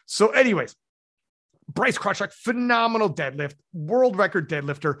 So anyways, Bryce Krocek, phenomenal deadlift, world record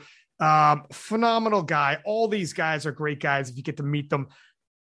deadlifter, phenomenal guy. All these guys are great guys if you get to meet them.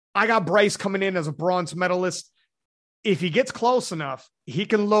 I got Bryce coming in as a bronze medalist. If he gets close enough, he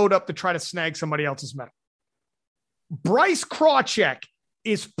can load up to try to snag somebody else's medal. Bryce Krocek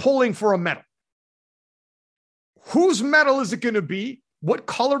is pulling for a medal. Whose medal is it going to be? What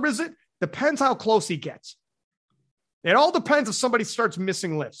color is it? Depends how close he gets. It all depends if somebody starts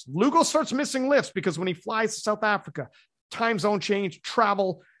missing lifts. Lugo starts missing lifts because when he flies to South Africa, time zone change,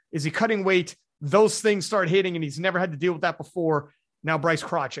 travel, is he cutting weight? Those things start hitting, and he's never had to deal with that before. Now Bryce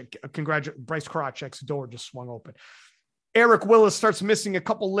Krocek, Bryce Krocek's door just swung open. Eric Willis starts missing a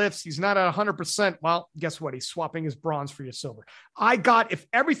couple lifts. He's not at 100%. Well, guess what? He's swapping his bronze for your silver. If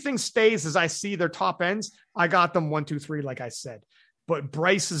everything stays as I see their top ends, I got them 1, 2, 3, like I said. But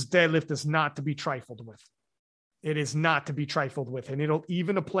Bryce's deadlift is not to be trifled with. It is not to be trifled with. And it'll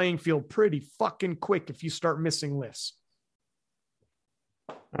even a playing field pretty fucking quick if you start missing lifts.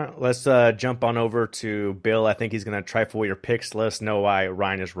 All right, let's jump on over to Bill. I think he's going to trifle with your picks. Let us know why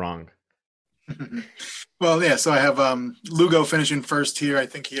Ryan is wrong. Well, yeah, so I have Lugo finishing first here. I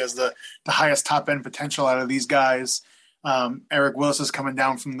think he has the highest top end potential out of these guys. Eric Willis is coming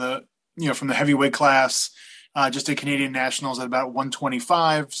down from the heavyweight class, just a Canadian nationals at about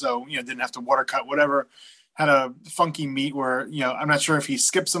 125. So, didn't have to water cut, whatever. had a funky meet where, I'm not sure if he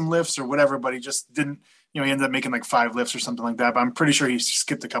skipped some lifts or whatever, but he just didn't, he ended up making like 5 lifts or something like that. But I'm pretty sure he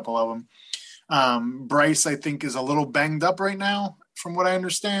skipped a couple of them. Bryce, I think, is a little banged up right now, from what I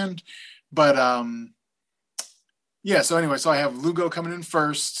understand. But so anyway, so I have Lugo coming in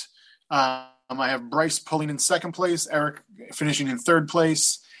first. I have Bryce pulling in second place, Eric finishing in third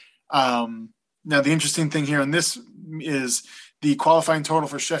place. Now, the interesting thing here in this is the qualifying total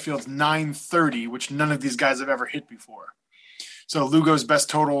for Sheffield's 930, which none of these guys have ever hit before. So Lugo's best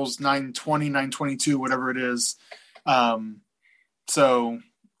total is 920, 922, whatever it is. So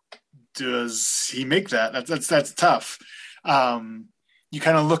does he make that? That's tough. You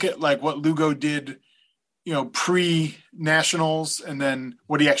kind of look at like what Lugo did, pre-nationals, and then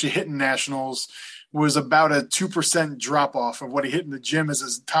what he actually hit in nationals was about a 2% drop off of what he hit in the gym as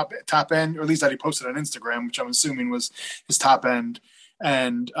his top end, or at least that he posted on Instagram, which I'm assuming was his top end,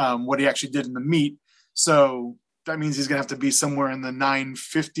 and what he actually did in the meet. So that means he's going to have to be somewhere in the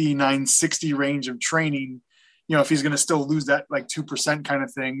 950, 960 range of training, if he's going to still lose that like 2% kind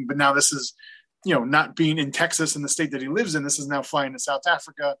of thing. But now this is, not being in Texas, in the state that he lives in, this is now flying to South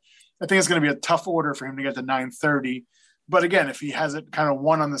Africa. I think it's going to be a tough order for him to get to 930. But again, if he has it kind of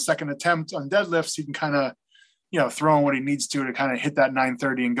won on the second attempt on deadlifts, he can kind of, throw in what he needs to kind of hit that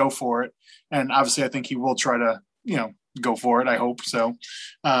 930 and go for it. And obviously I think he will try to, go for it. I hope so.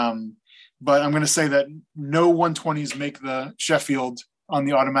 But I'm going to say that no 120s make the Sheffield on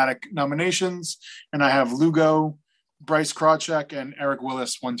the automatic nominations. And I have Lugo, Bryce Krawczyk, and Eric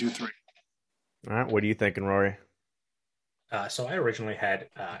Willis, 1, 2, 3. All right. What are you thinking, Rory? So I originally had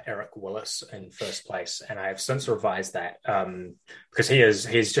Eric Willis in first place, and I have since revised that because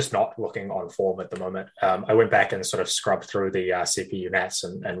he's just not looking on form at the moment. I went back and sort of scrubbed through the CPU nats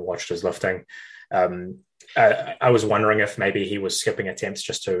and watched his lifting. I was wondering if maybe he was skipping attempts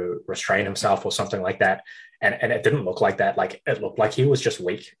just to restrain himself or something like that. And it didn't look like that. Like, it looked like he was just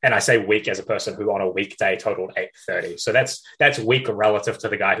weak. And I say weak as a person who on a weekday totaled 830. So that's weak relative to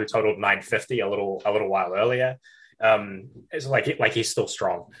the guy who totaled 950 a little while earlier. It's like he's still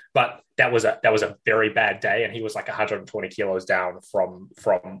strong, but that was a very bad day, and he was like 120 kilos down from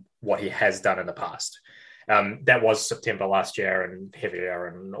what he has done in the past. That was September last year and heavier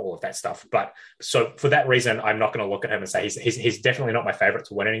and all of that stuff. But so for that reason, I'm not going to look at him and say he's definitely not my favorite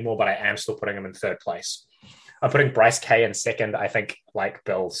to win anymore, but I am still putting him in third place. I'm putting Bryce K in second. I think, like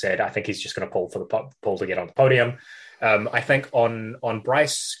Bill said, I think he's just going to pull to get on the podium. I think on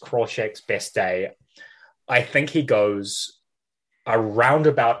Bryce Krawczyk's best day, I think he goes around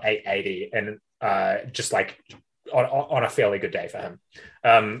about 880 and just like on a fairly good day for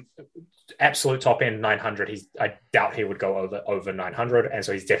him. Absolute top end 900. I doubt he would go over 900, and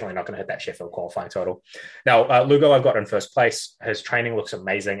so he's definitely not going to hit that Sheffield qualifying total. Now, Lugo, I've got in first place. His training looks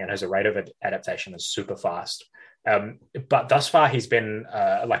amazing, and his rate of adaptation is super fast. But thus far, he's been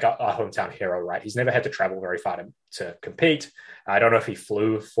like a hometown hero, right? He's never had to travel very far to compete. I don't know if he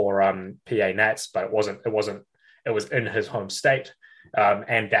flew for PA Nats, but it was in his home state,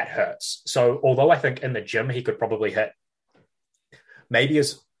 and that hurts. So although I think in the gym he could probably hit maybe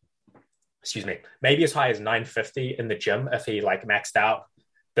as high as 950 in the gym if he like maxed out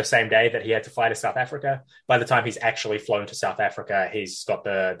the same day that he had to fly to South Africa. By the time he's actually flown to South Africa, he's got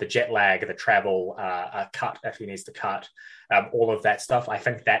the jet lag, the travel, a cut if he needs to cut, all of that stuff. I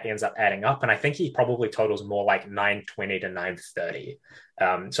think that ends up adding up, and I think he probably totals more like 920 to 930.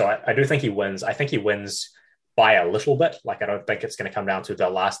 So I do think he wins. I think he wins by a little bit. Like, I don't think it's going to come down to the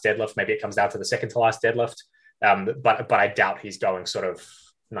last deadlift. Maybe it comes down to the second to last deadlift. But I doubt he's going sort of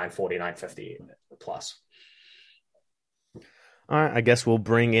 940, 950 plus. All right, I guess we'll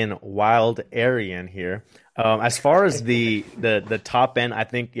bring in Wild Aryan here. As far as the top end, I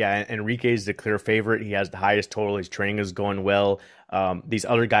think, Enrique is the clear favorite. He has the highest total. His training is going well. These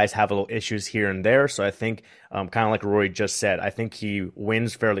other guys have little issues here and there. So I think, kind of like Rory just said, I think he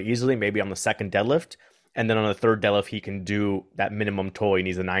wins fairly easily, maybe on the second deadlift. And then on the third deadlift, he can do that minimum total. He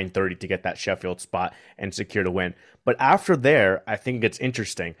needs a 930 to get that Sheffield spot and secure the win. But after there, I think it's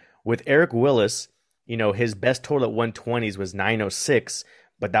interesting. With Eric Willis, his best total at 120s was 906,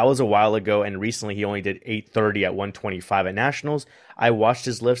 but that was a while ago. And recently he only did 830 at 125 at Nationals. I watched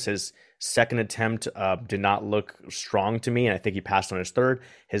his lifts. His second attempt did not look strong to me, and I think he passed on his third.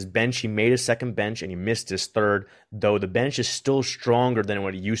 His bench, he made his second bench, and he missed his third, though the bench is still stronger than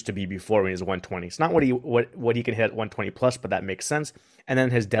what it used to be before when he was 120. It's not what he can hit at 120 plus, but that makes sense. And then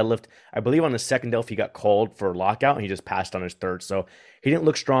his deadlift, I believe on the second deadlift, he got called for lockout, and he just passed on his third. So he didn't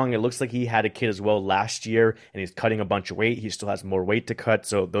look strong. It looks like he had a kid as well last year, and he's cutting a bunch of weight. He still has more weight to cut,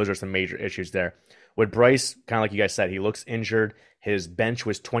 so those are some major issues there. with Bryce, kind of like you guys said, he looks injured. His bench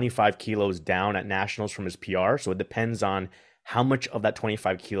was 25 kilos down at nationals from his PR. So it depends on how much of that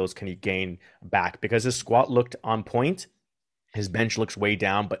 25 kilos can he gain back, because his squat looked on point. His bench looks way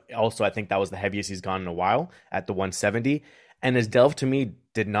down, but also I think that was the heaviest he's gone in a while at the 170. And his delve to me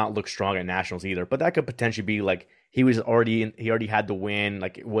did not look strong at nationals either, but that could potentially be like he already had the win,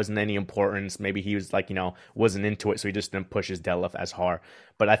 like it wasn't any importance. Maybe he was like, wasn't into it, so he just didn't push his deadlift as hard.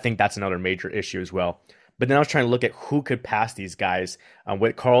 But I think that's another major issue as well. But then I was trying to look at who could pass these guys.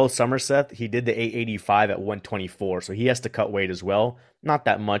 With Carl Somerset, he did the 885 at 124, so he has to cut weight as well. Not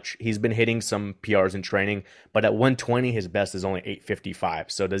that much. He's been hitting some PRs in training, but at 120, his best is only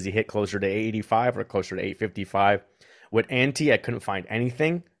 855. So does he hit closer to 885 or closer to 855? With Ante, I couldn't find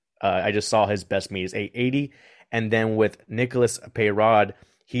anything. I just saw his best meet is 880. And then with Nicholas Peyrod,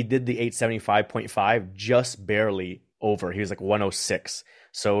 he did the 875.5 just barely over. He was like 106.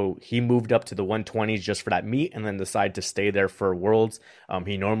 So he moved up to the 120s just for that meet and then decided to stay there for Worlds.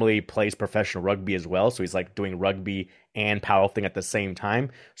 He normally plays professional rugby as well. So he's like doing rugby and powerlifting at the same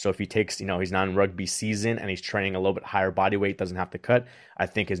time. So if he takes, he's not in rugby season and he's training a little bit higher body weight, doesn't have to cut, I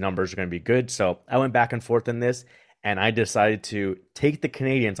think his numbers are going to be good. So I went back and forth in this, and I decided to take the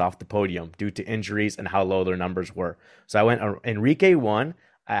Canadians off the podium due to injuries and how low their numbers were. So I went Enrique 1.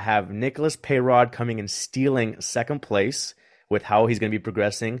 I have Nicholas Peyrod coming and stealing second place with how he's going to be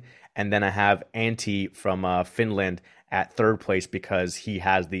progressing. And then I have Ante from Finland at third place because he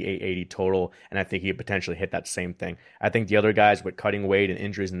has the 880 total, and I think he could potentially hit that same thing. I think the other guys with cutting weight and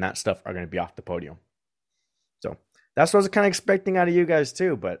injuries and that stuff are going to be off the podium. So that's what I was kind of expecting out of you guys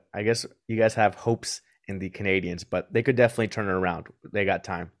too, but I guess you guys have hopes in the Canadians, but they could definitely turn it around. They got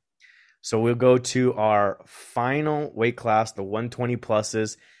time. So we'll go to our final weight class, the 120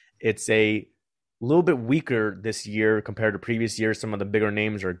 pluses. It's a little bit weaker this year compared to previous years. Some of the bigger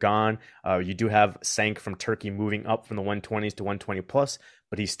names are gone. You do have Sank from Turkey moving up from the 120s to 120 plus,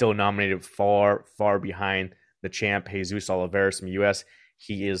 but he's still nominated far, far behind the champ, Jesus Oliveira from US.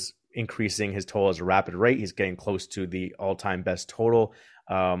 He is increasing his total at a rapid rate. He's getting close to the all-time best total.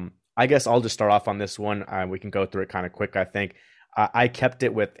 I guess I'll just start off on this one. We can go through it kind of quick, I think. I kept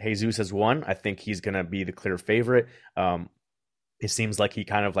it with Jesus as 1. I think he's going to be the clear favorite. It seems like he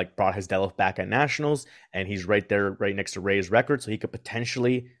kind of like brought his deadlift back at nationals, and he's right there, right next to Ray's record. So he could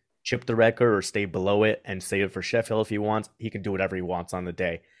potentially chip the record or stay below it and save it for Sheffield if he wants. He can do whatever he wants on the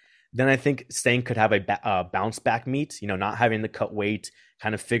day. Then I think Stang could have a bounce back meet, not having to cut weight,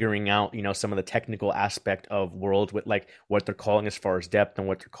 kind of figuring out, some of the technical aspect of Worlds with like what they're calling as far as depth and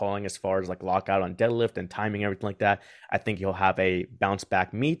what they're calling as far as like lockout on deadlift and timing, everything like that. I think he'll have a bounce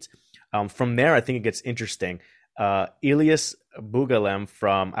back meet. From there, I think it gets interesting. Elias Bougalem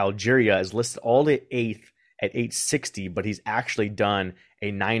from Algeria is listed all the 8th at 860, but he's actually done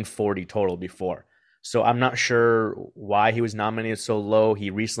a 940 total before. So I'm not sure why he was nominated so low.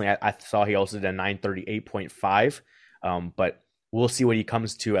 He recently, I saw he also did a 938.5, but we'll see what he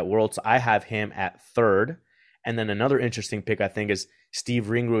comes to at Worlds. So I have him at 3rd. And then another interesting pick, I think, is Steve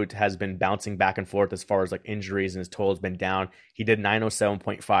Ringroot has been bouncing back and forth as far as like injuries, and his total has been down. He did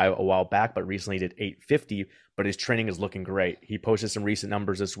 907.5 a while back, but recently he did 850, but his training is looking great. He posted some recent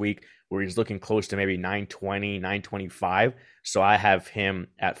numbers this week where he's looking close to maybe 920, 925. So I have him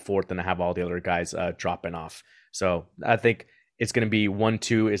at 4th, and I have all the other guys dropping off. So I think it's going to be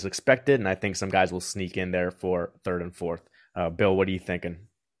 1-2 is expected, and I think some guys will sneak in there for 3rd and 4th. Bill, what are you thinking?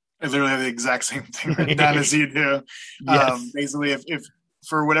 I literally have the exact same thing written down as you do. Yes. Basically, if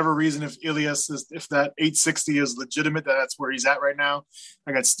for whatever reason, if Ilias if that 860 is legitimate, that's where he's at right now.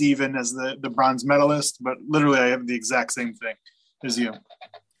 I got Steven as the bronze medalist, but literally I have the exact same thing as you.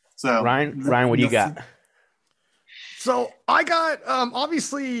 So Ryan, what do you got? So I got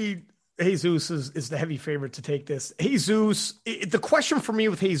obviously Jesus is the heavy favorite to take this. Jesus, the question for me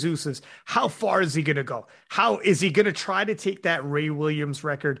with Jesus is how far is he going to go? How is he going to try to take that Ray Williams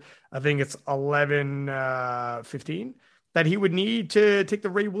record? I think it's 11:15 that he would need to take the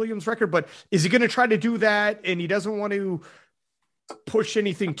Ray Williams record. But is he going to try to do that? And he doesn't want to push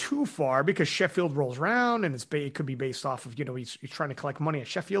anything too far because Sheffield rolls around, and it could be based off of, he's trying to collect money at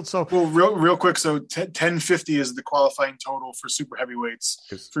Sheffield. So well, real quick. So 1050 is the qualifying total for super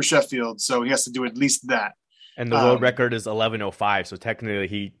heavyweights for Sheffield. So he has to do at least that. And the world record is 11:05. So technically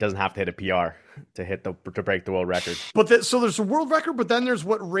he doesn't have to hit a PR to break the world record. But so there's a world record, but then there's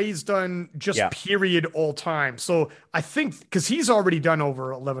what Ray's done period all time. So I think because he's already done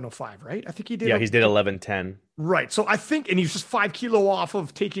over 11:05, right? I think he did. Yeah, he did 11:10. Right. So I think, and he's just 5 kilo off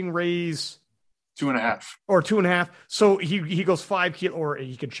of taking Ray's 2.5 or 2.5. So he goes 5 kilo, or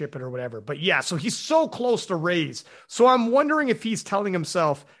he can chip it or whatever. But yeah, so he's so close to Ray's. So I'm wondering if he's telling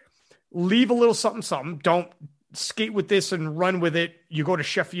himself, leave a little something, something. Don't skate with this and run with it. You go to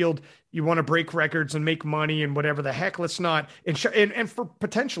Sheffield, you want to break records and make money and whatever the heck. Let's not, and for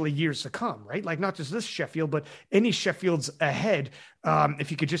potentially years to come, right? Like not just this Sheffield, but any Sheffields ahead. If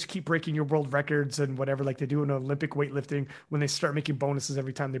you could just keep breaking your world records and whatever, like they do in Olympic weightlifting when they start making bonuses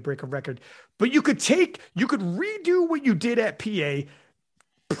every time they break a record. But you could redo what you did at PA,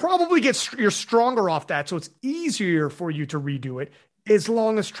 probably you're stronger off that. So it's easier for you to redo it, as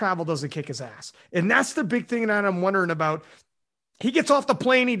long as travel doesn't kick his ass. And that's the big thing that I'm wondering about. He gets off the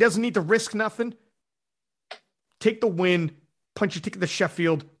plane. He doesn't need to risk nothing. Take the win, punch your ticket to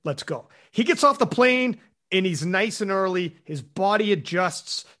Sheffield. Let's go. He gets off the plane and he's nice and early. His body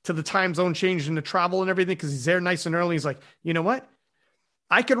adjusts to the time zone change and the travel and everything because he's there nice and early. He's like, you know what?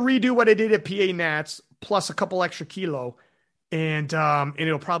 I could redo what I did at PA Nats plus a couple extra kilo. And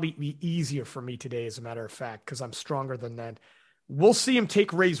it'll probably be easier for me today, as a matter of fact, because I'm stronger than that. We'll see him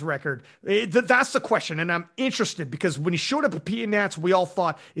take Ray's record. That's the question. And I'm interested because when he showed up at PA Nats, we all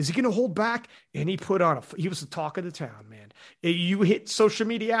thought, is he going to hold back? And he put on he was the talk of the town, man. You hit social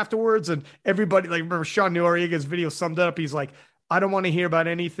media afterwards and everybody, like, remember Sean Noriega's video summed it up. He's like, I don't want to hear about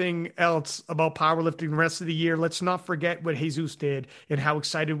anything else about powerlifting the rest of the year. Let's not forget what Jesus did and how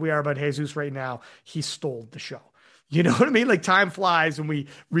excited we are about Jesus right now. He stole the show. You know what I mean? Like time flies and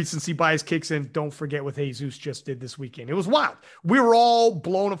recency bias kicks in. Don't forget what Jesus just did this weekend. It was wild. We were all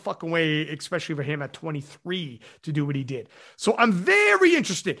blown a fucking way, especially for him at 23 to do what he did. So I'm very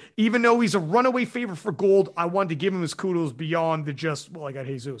interested, even though he's a runaway favorite for gold. I wanted to give him his kudos beyond the just, well, I got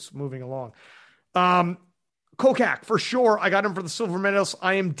Jesus moving along. Kokak, for sure. I got him for the silver medals.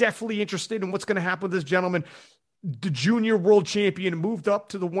 I am definitely interested in what's going to happen with this gentleman. The junior world champion moved up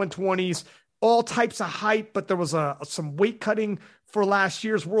to the 120s. All types of hype, but there was some weight cutting for last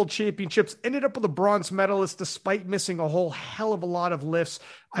year's world championships. Ended up with a bronze medalist despite missing a whole hell of a lot of lifts.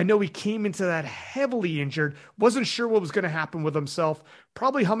 I know he came into that heavily injured. Wasn't sure what was going to happen with himself.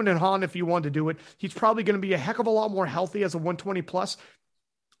 Probably humming and hawing if he wanted to do it. He's probably going to be a heck of a lot more healthy as a 120 plus.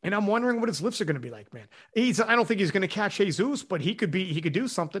 And I'm wondering what his lifts are going to be like, man. I don't think he's going to catch Jesus, but he could do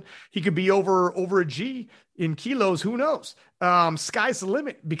something. He could be over a G in kilos. Who knows? Sky's the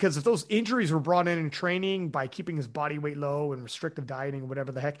limit, because if those injuries were brought in training by keeping his body weight low and restrictive dieting,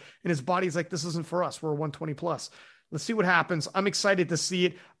 whatever the heck, and his body's like, this isn't for us. We're a 120 plus. Let's see what happens. I'm excited to see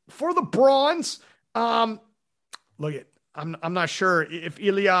it for the bronze. I'm not sure if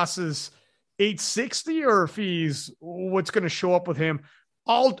Elias is 860 or if he's what's going to show up with him.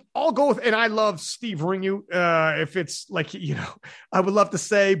 I'll go with, and I love Steve Ringu. If it's like, I would love to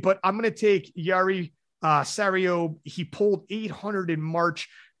say, but I'm going to take Yari Sario. He pulled 800 in March.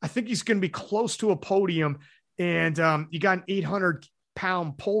 I think he's going to be close to a podium, and you got an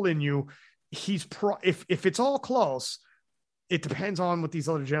 800-pound pull in you. If it's all close, it depends on what these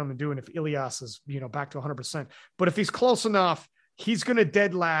other gentlemen do. And if Elias is, back to 100%, but if he's close enough, he's going to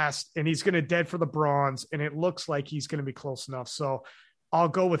dead last and he's going to dead for the bronze. And it looks like he's going to be close enough. So I'll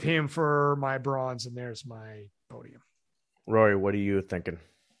go with him for my bronze, and there's my podium. Rory, what are you thinking?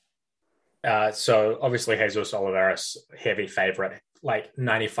 So obviously Jesus Oliveira, heavy favorite, like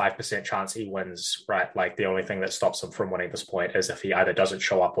 95% chance he wins, right? Like the only thing that stops him from winning this point is if he either doesn't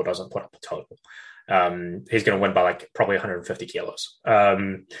show up or doesn't put up a total. He's going to win by like probably 150 kilos.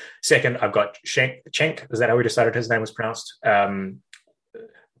 Second, I've got Cenk. Is that how we decided his name was pronounced?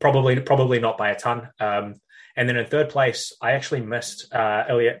 Probably not by a ton. And then in third place, I actually missed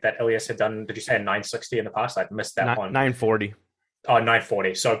Elias had done, did you say a 960 in the past? I'd missed that one. 940. Oh,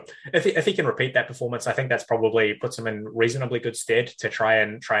 940. So if he can repeat that performance, I think that's probably puts him in reasonably good stead to try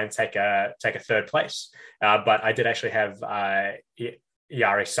and take a third place. But I did actually have Yari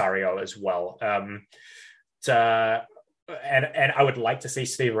Sario as well. And I would like to see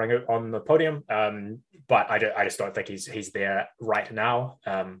Steve Ringu on the podium, but I just don't think he's there right now.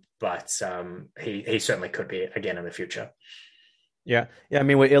 But he certainly could be again in the future. Yeah. I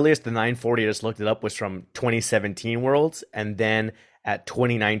mean, with Elias, the 940, I just looked it up, was from 2017 Worlds, and then at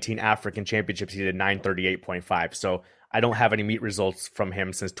 2019 African Championships, he did 938.5. So I don't have any meet results from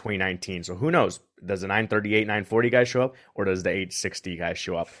him since 2019. So who knows? Does the 938, 940 guy show up, or does the 860 guy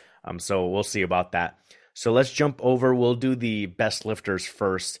show up? So we'll see about that. So let's jump over. We'll do the best lifters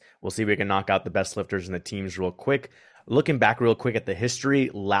first. We'll see if we can knock out the best lifters in the teams real quick. Looking back real quick at the history,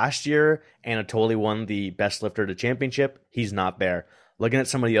 last year, Anatoly won the best lifter to championship. He's not there. Looking at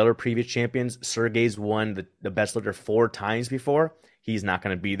some of the other previous champions, Sergey's won the best lifter 4 times before. He's not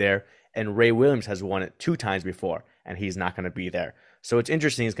going to be there. And Ray Williams has won it 2 times before, and he's not going to be there. So it's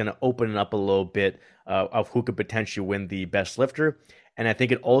interesting. It's going to open it up a little bit of who could potentially win the best lifter. And I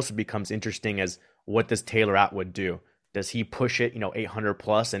think it also becomes interesting as what does Taylor Atwood do? Does he push it, 800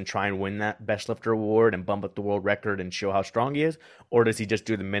 plus and try and win that best lifter award and bump up the world record and show how strong he is? Or does he just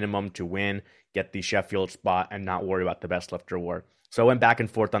do the minimum to win, get the Sheffield spot, and not worry about the best lifter award? So I went back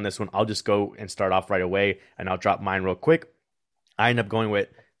and forth on this one. I'll just go and start off right away, and I'll drop mine real quick. I end up going with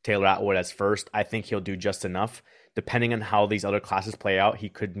Taylor Atwood as first. I think he'll do just enough. Depending on how these other classes play out, he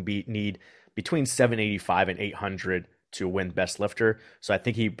could need between 785 and 800 to win best lifter. So I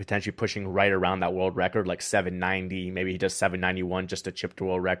think he potentially pushing right around that world record, like 790. Maybe he does 791 just to chip the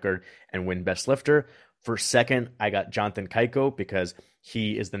world record and win best lifter. For second, I got Jonathan Kaiko because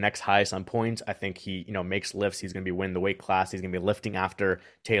he is the next highest on points. I think he, makes lifts. He's going to be winning the weight class. He's going to be lifting after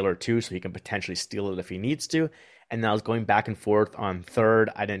Taylor too, so he can potentially steal it if he needs to. And then I was going back and forth on third.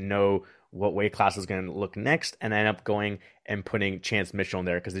 I didn't know what weight class was going to look next, and I ended up going and putting Chance Mitchell in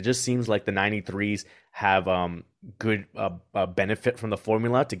there because it just seems like the 93s have good benefit from the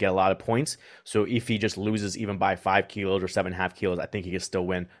formula to get a lot of points. So if he just loses even by 5 kilos or 7.5 kilos, I think he can still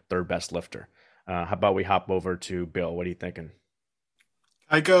win third best lifter. How about we hop over to Bill? What are you thinking?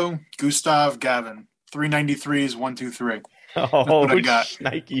 Kaiko, Gustav, Gavin. 393s, 1, 2, 3. Oh, I got.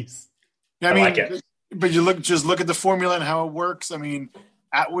 Nikes. Yeah, I I mean, like it. But you look at the formula and how it works. I mean,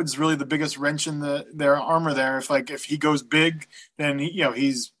 Atwood's really the biggest wrench in their armor there. If he goes big, then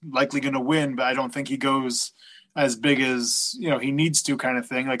he's likely going to win. But I don't think he goes as big as he needs to, kind of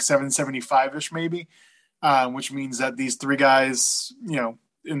thing, like 775-ish maybe, which means that these three guys,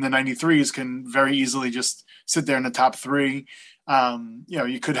 in the 93s can very easily just sit there in the top three.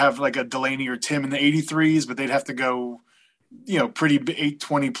 You could have like a Delaney or Tim in the 83s, but they'd have to go, pretty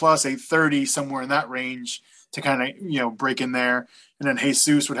 820 plus 830, somewhere in that range to kind of, break in there. And then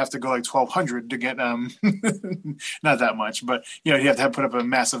Jesus would have to go like 1200 to get, not that much, but, he'd have to put up a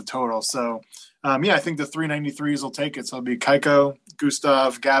massive total. So, I think the 393s will take it. So it'll be Kaiko,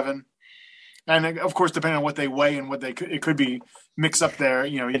 Gustav, Gavin. And of course, depending on what they weigh and what it could be mixed up there.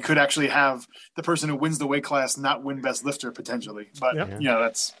 You could actually have the person who wins the weight class not win best lifter potentially. But,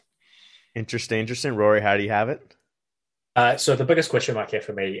 that's interesting. Rory, how do you have it? So the biggest question mark here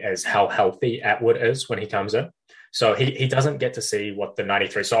for me is how healthy Atwood is when he comes in. So he doesn't get to see what the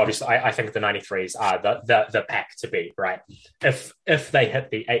 93. So obviously, I think the 93s are the pack to beat, right? If they hit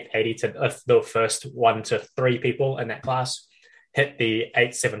the 880 if the first 1 to 3 people in that class hit the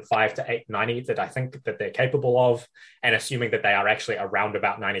 875 to 890 that I think that they're capable of, and assuming that they are actually around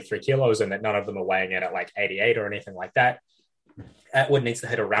about 93 kilos and that none of them are weighing in at like 88 or anything like that, Atwood needs to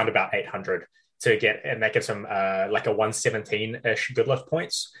hit around about 800 to get, and that gives him like a 117-ish good lift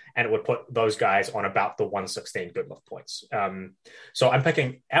points, and it would put those guys on about the 116 good lift points. So I'm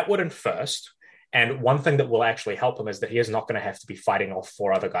picking Atwood in first, and one thing that will actually help him is that he is not going to have to be fighting off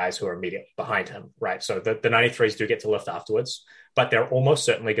 4 other guys who are immediately behind him, right? So the 93s do get to lift afterwards, but they're almost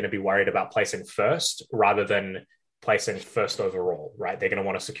certainly going to be worried about placing first rather than placing first overall, right? They're going to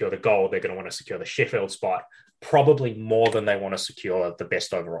want to secure the gold. They're going to want to secure the Sheffield spot, probably more than they want to secure the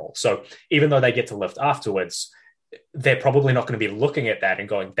best overall. So even though they get to lift afterwards, they're probably not going to be looking at that and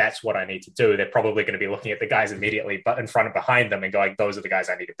going, that's what I need to do. They're probably going to be looking at the guys immediately but in front and behind them and going, those are the guys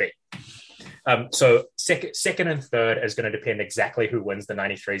I need to beat. So second and third is going to depend exactly who wins the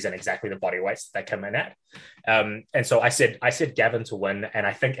 93s and exactly the body weights that they come in at. And so I said Gavin to win. And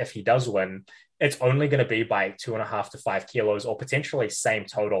I think if he does win, it's only going to be by 2.5 to 5 kilos or potentially same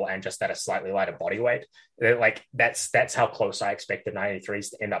total and just at a slightly lighter body weight. Like that's how close I expect the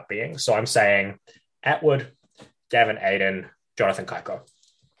 93s to end up being. So I'm saying Atwood, Gavin Aiden, Jonathan Kaiko.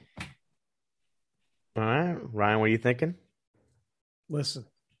 All right. Ryan, what are you thinking? Listen.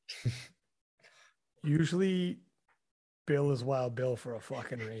 Usually Bill is Wild Bill for a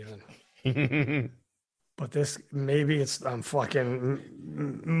fucking reason. But this, maybe I'm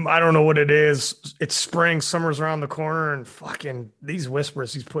fucking, I don't know what it is. It's spring, summer's around the corner, and fucking these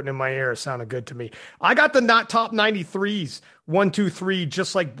whispers he's putting in my ear sounded good to me. I got the not top 93s, 1, 2, 3,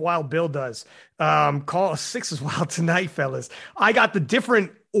 just like Wild Bill does. Call 6 is wild tonight, fellas. I got the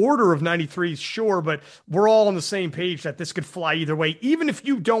different order of 93s, sure, but we're all on the same page that this could fly either way. Even if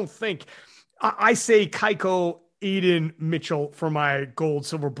you don't think, I say Kaiko, Aiden, Mitchell for my gold,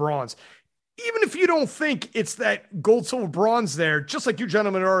 silver, bronze. Even if you don't think it's that gold, silver, bronze there, just like you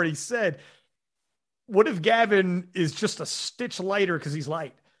gentlemen already said, what if Gavin is just a stitch lighter because he's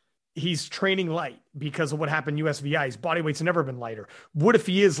light? He's training light because of what happened in USVI. His body weight's never been lighter. What if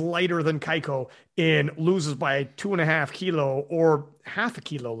he is lighter than Kaiko and loses by 2.5 kilo or half a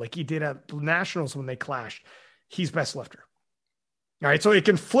kilo like he did at Nationals when they clashed? He's best lifter. All right, so it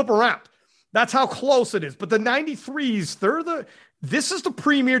can flip around. That's how close it is. But the 93s, this is the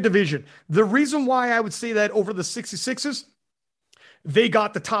premier division. The reason why I would say that over the 66s, they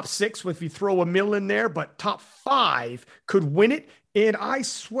got the top 6 if you throw a mill in there, but top 5 could win it. And I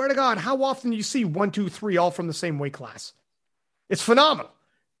swear to God, how often do you see 1, 2, 3 all from the same weight class? It's phenomenal.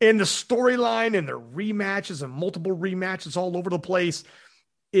 And the storyline and the rematches and multiple rematches all over the place.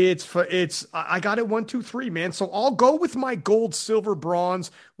 I got it 1, 2, 3, man. So I'll go with my gold, silver,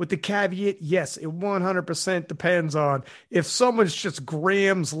 bronze with the caveat. Yes, it 100% depends on if someone's just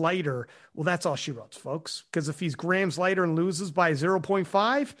grams lighter. Well, that's all she wrote, folks. Because if he's grams lighter and loses by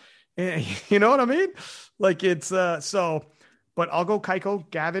 0.5, you know what I mean? Like it's so, but I'll go Keiko,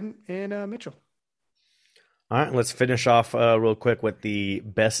 Gavin, and Mitchell. All right, let's finish off real quick with the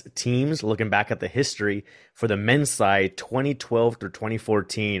best teams. Looking back at the history for the men's side, 2012 through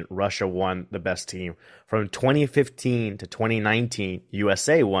 2014, Russia won the best team. From 2015 to 2019,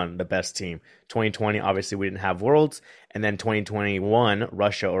 USA won the best team. 2020, obviously, we didn't have Worlds. And then 2021,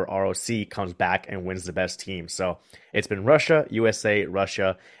 Russia or ROC comes back and wins the best team. So it's been Russia,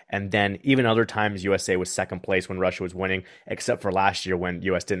 Russia, and then even other times USA was second place when Russia was winning, except for last year when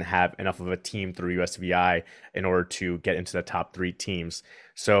US didn't have enough of a team through USVI in order to get into the top 3 teams.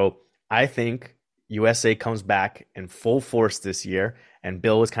 So I think USA comes back in full force this year, and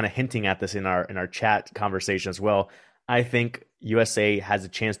Bill was kind of hinting at this in our chat conversation as well. I think USA has a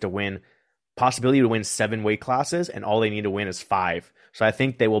chance to win, possibility to win 7 weight classes, and all they need to win is 5. So I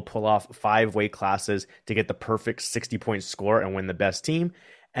think they will pull off 5 weight classes to get the perfect 60-point score and win the best team.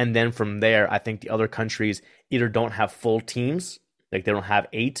 And then from there, I think the other countries either don't have full teams, like they don't have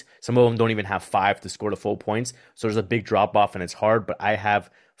 8. Some of them don't even have 5 to score the full points. So there's a big drop off and it's hard, but I have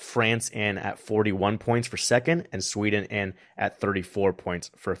France in at 41 points for second and Sweden in at 34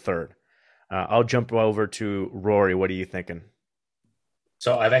 points for third. I'll jump over to Rory. What are you thinking?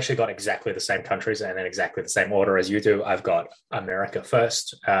 So I've actually got exactly the same countries and in exactly the same order as you do. I've got America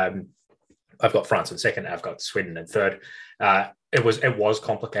first. I've got France in second. I've got Sweden in third. It was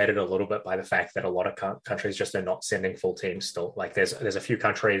complicated a little bit by the fact that a lot of countries just are not sending full teams still. Like there's a few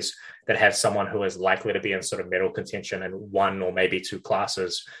countries that have someone who is likely to be in sort of medal contention in 1 or maybe 2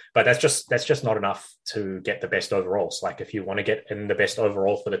 classes, but that's just not enough to get the best overalls. Like if you want to get in the best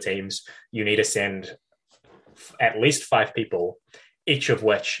overall for the teams, you need to send at least 5 people, each of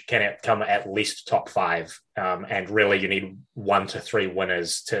which can come at least top 5. And really you need 1 to 3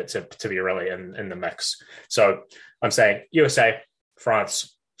 winners to be really in the mix. So I'm saying USA,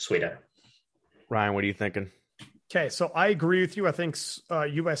 France, Sweden. Ryan, what are you thinking? Okay, so I agree with you. I think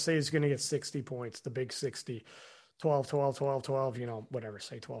USA is going to get 60 points, the big 60. 12, 12, 12, 12, whatever,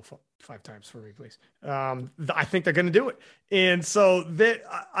 say 12 5 times for me, please. I think they're going to do it. And so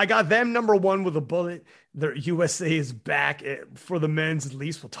I got them number 1 with a bullet. Their USA is back for the men's, at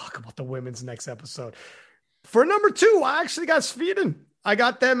least. We'll talk about the women's next episode. For number 2, I actually got Sweden. I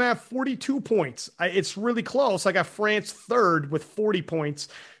got them at 42 points. It's really close. I got France third with 40 points.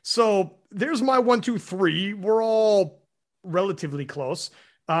 So there's my 1, 2, 3. We're all relatively close.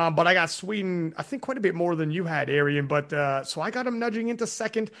 But I got Sweden, I think quite a bit more than you had, Arian. But so I got them nudging into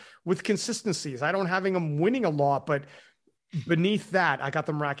second with consistencies. I don't having them winning a lot, but beneath that, I got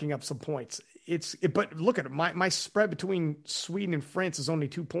them racking up some points. But look at it. My spread between Sweden and France is only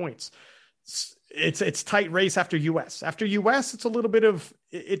 2 points. It's tight race after US. After US, it's a little bit of,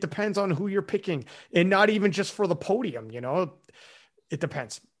 it depends on who you're picking, and not even just for the podium, it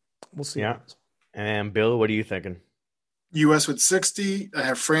depends. We'll see. Yeah. And Bill, what are you thinking? US with 60. I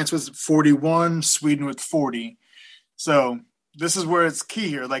have France with 41, Sweden with 40. So this is where it's key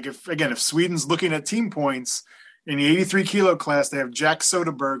here. Like if Sweden's looking at team points in the 83 kilo class, they have Jack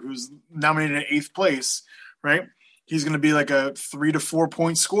Soderberg, who's nominated in 8th place, right? He's going to be like a 3 to 4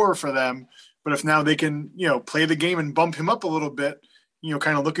 point scorer for them. But if now they can, play the game and bump him up a little bit,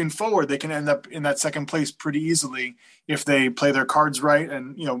 kind of looking forward, they can end up in that second place pretty easily if they play their cards right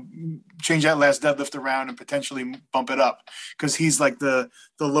and, change that last deadlift around and potentially bump it up, because he's like the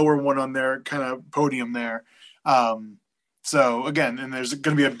lower one on their kind of podium there. So again, and there's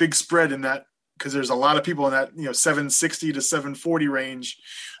going to be a big spread in that because there's a lot of people in that, 760 to 740 range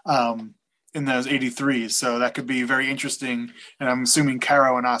in those 83s. So that could be very interesting. And I'm assuming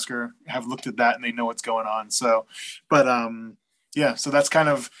Caro and Oscar have looked at that and they know what's going on. So, but yeah, so that's kind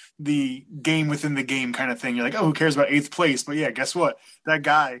of the game within the game kind of thing. You're like, oh, who cares about 8th place? But yeah, guess what? That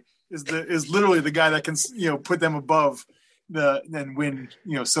guy is literally the guy that can, put them above and win,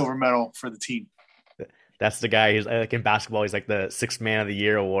 silver medal for the team. That's the guy who's like in basketball. He's like the 6th man of the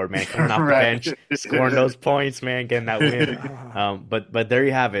year award, man, coming off the Right. bench, scoring those points, man, getting that win. But there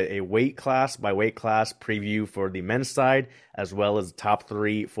you have it, a weight class by weight class preview for the men's side, as well as top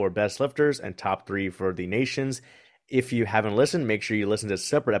 3 for best lifters and top 3 for the nations. If you haven't listened, make sure you listen to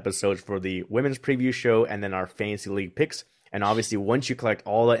separate episodes for the women's preview show and then our fantasy league picks And obviously, once you collect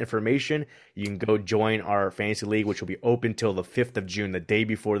all that information, you can go join our fantasy league, which will be open till the 5th of June, the day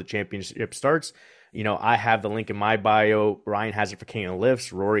before the championship starts. You know, I have the link in my bio. Ryan has it for King of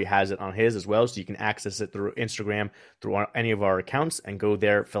Lifts. Rory has it on his as well. So you can access it through Instagram, through any of our accounts, and go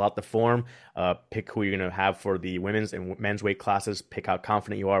there, fill out the form, pick who you're going to have for the women's and men's weight classes, pick how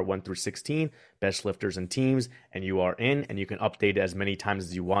confident you are, 1 through 16, best lifters and teams, and you are in. And you can update it as many times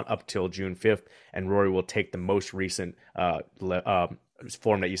as you want up till June 5th. And Rory will take the most recent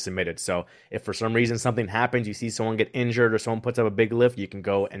form that you submitted. So if for some reason something happens, you see someone get injured or someone puts up a big lift, you can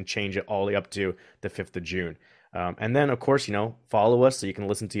go and change it all the way up to the 5th of June. And then, of course, you know, follow us so you can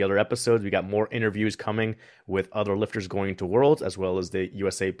listen to the other episodes. We got more interviews coming with other lifters going to Worlds, as well as the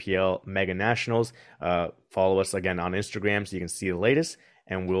USAPL Mega Nationals. Follow us again on Instagram so you can see the latest,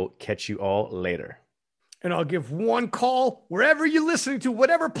 and we'll catch you all later. And I'll give one call wherever you're listening to,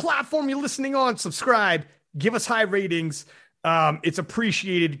 whatever platform you're listening on, subscribe, give us high ratings. It's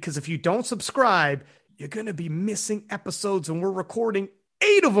appreciated, because if you don't subscribe, you're going to be missing episodes, and we're recording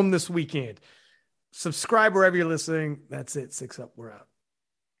 8 of them this weekend. Subscribe wherever you're listening. That's it. 6 Up. We're out.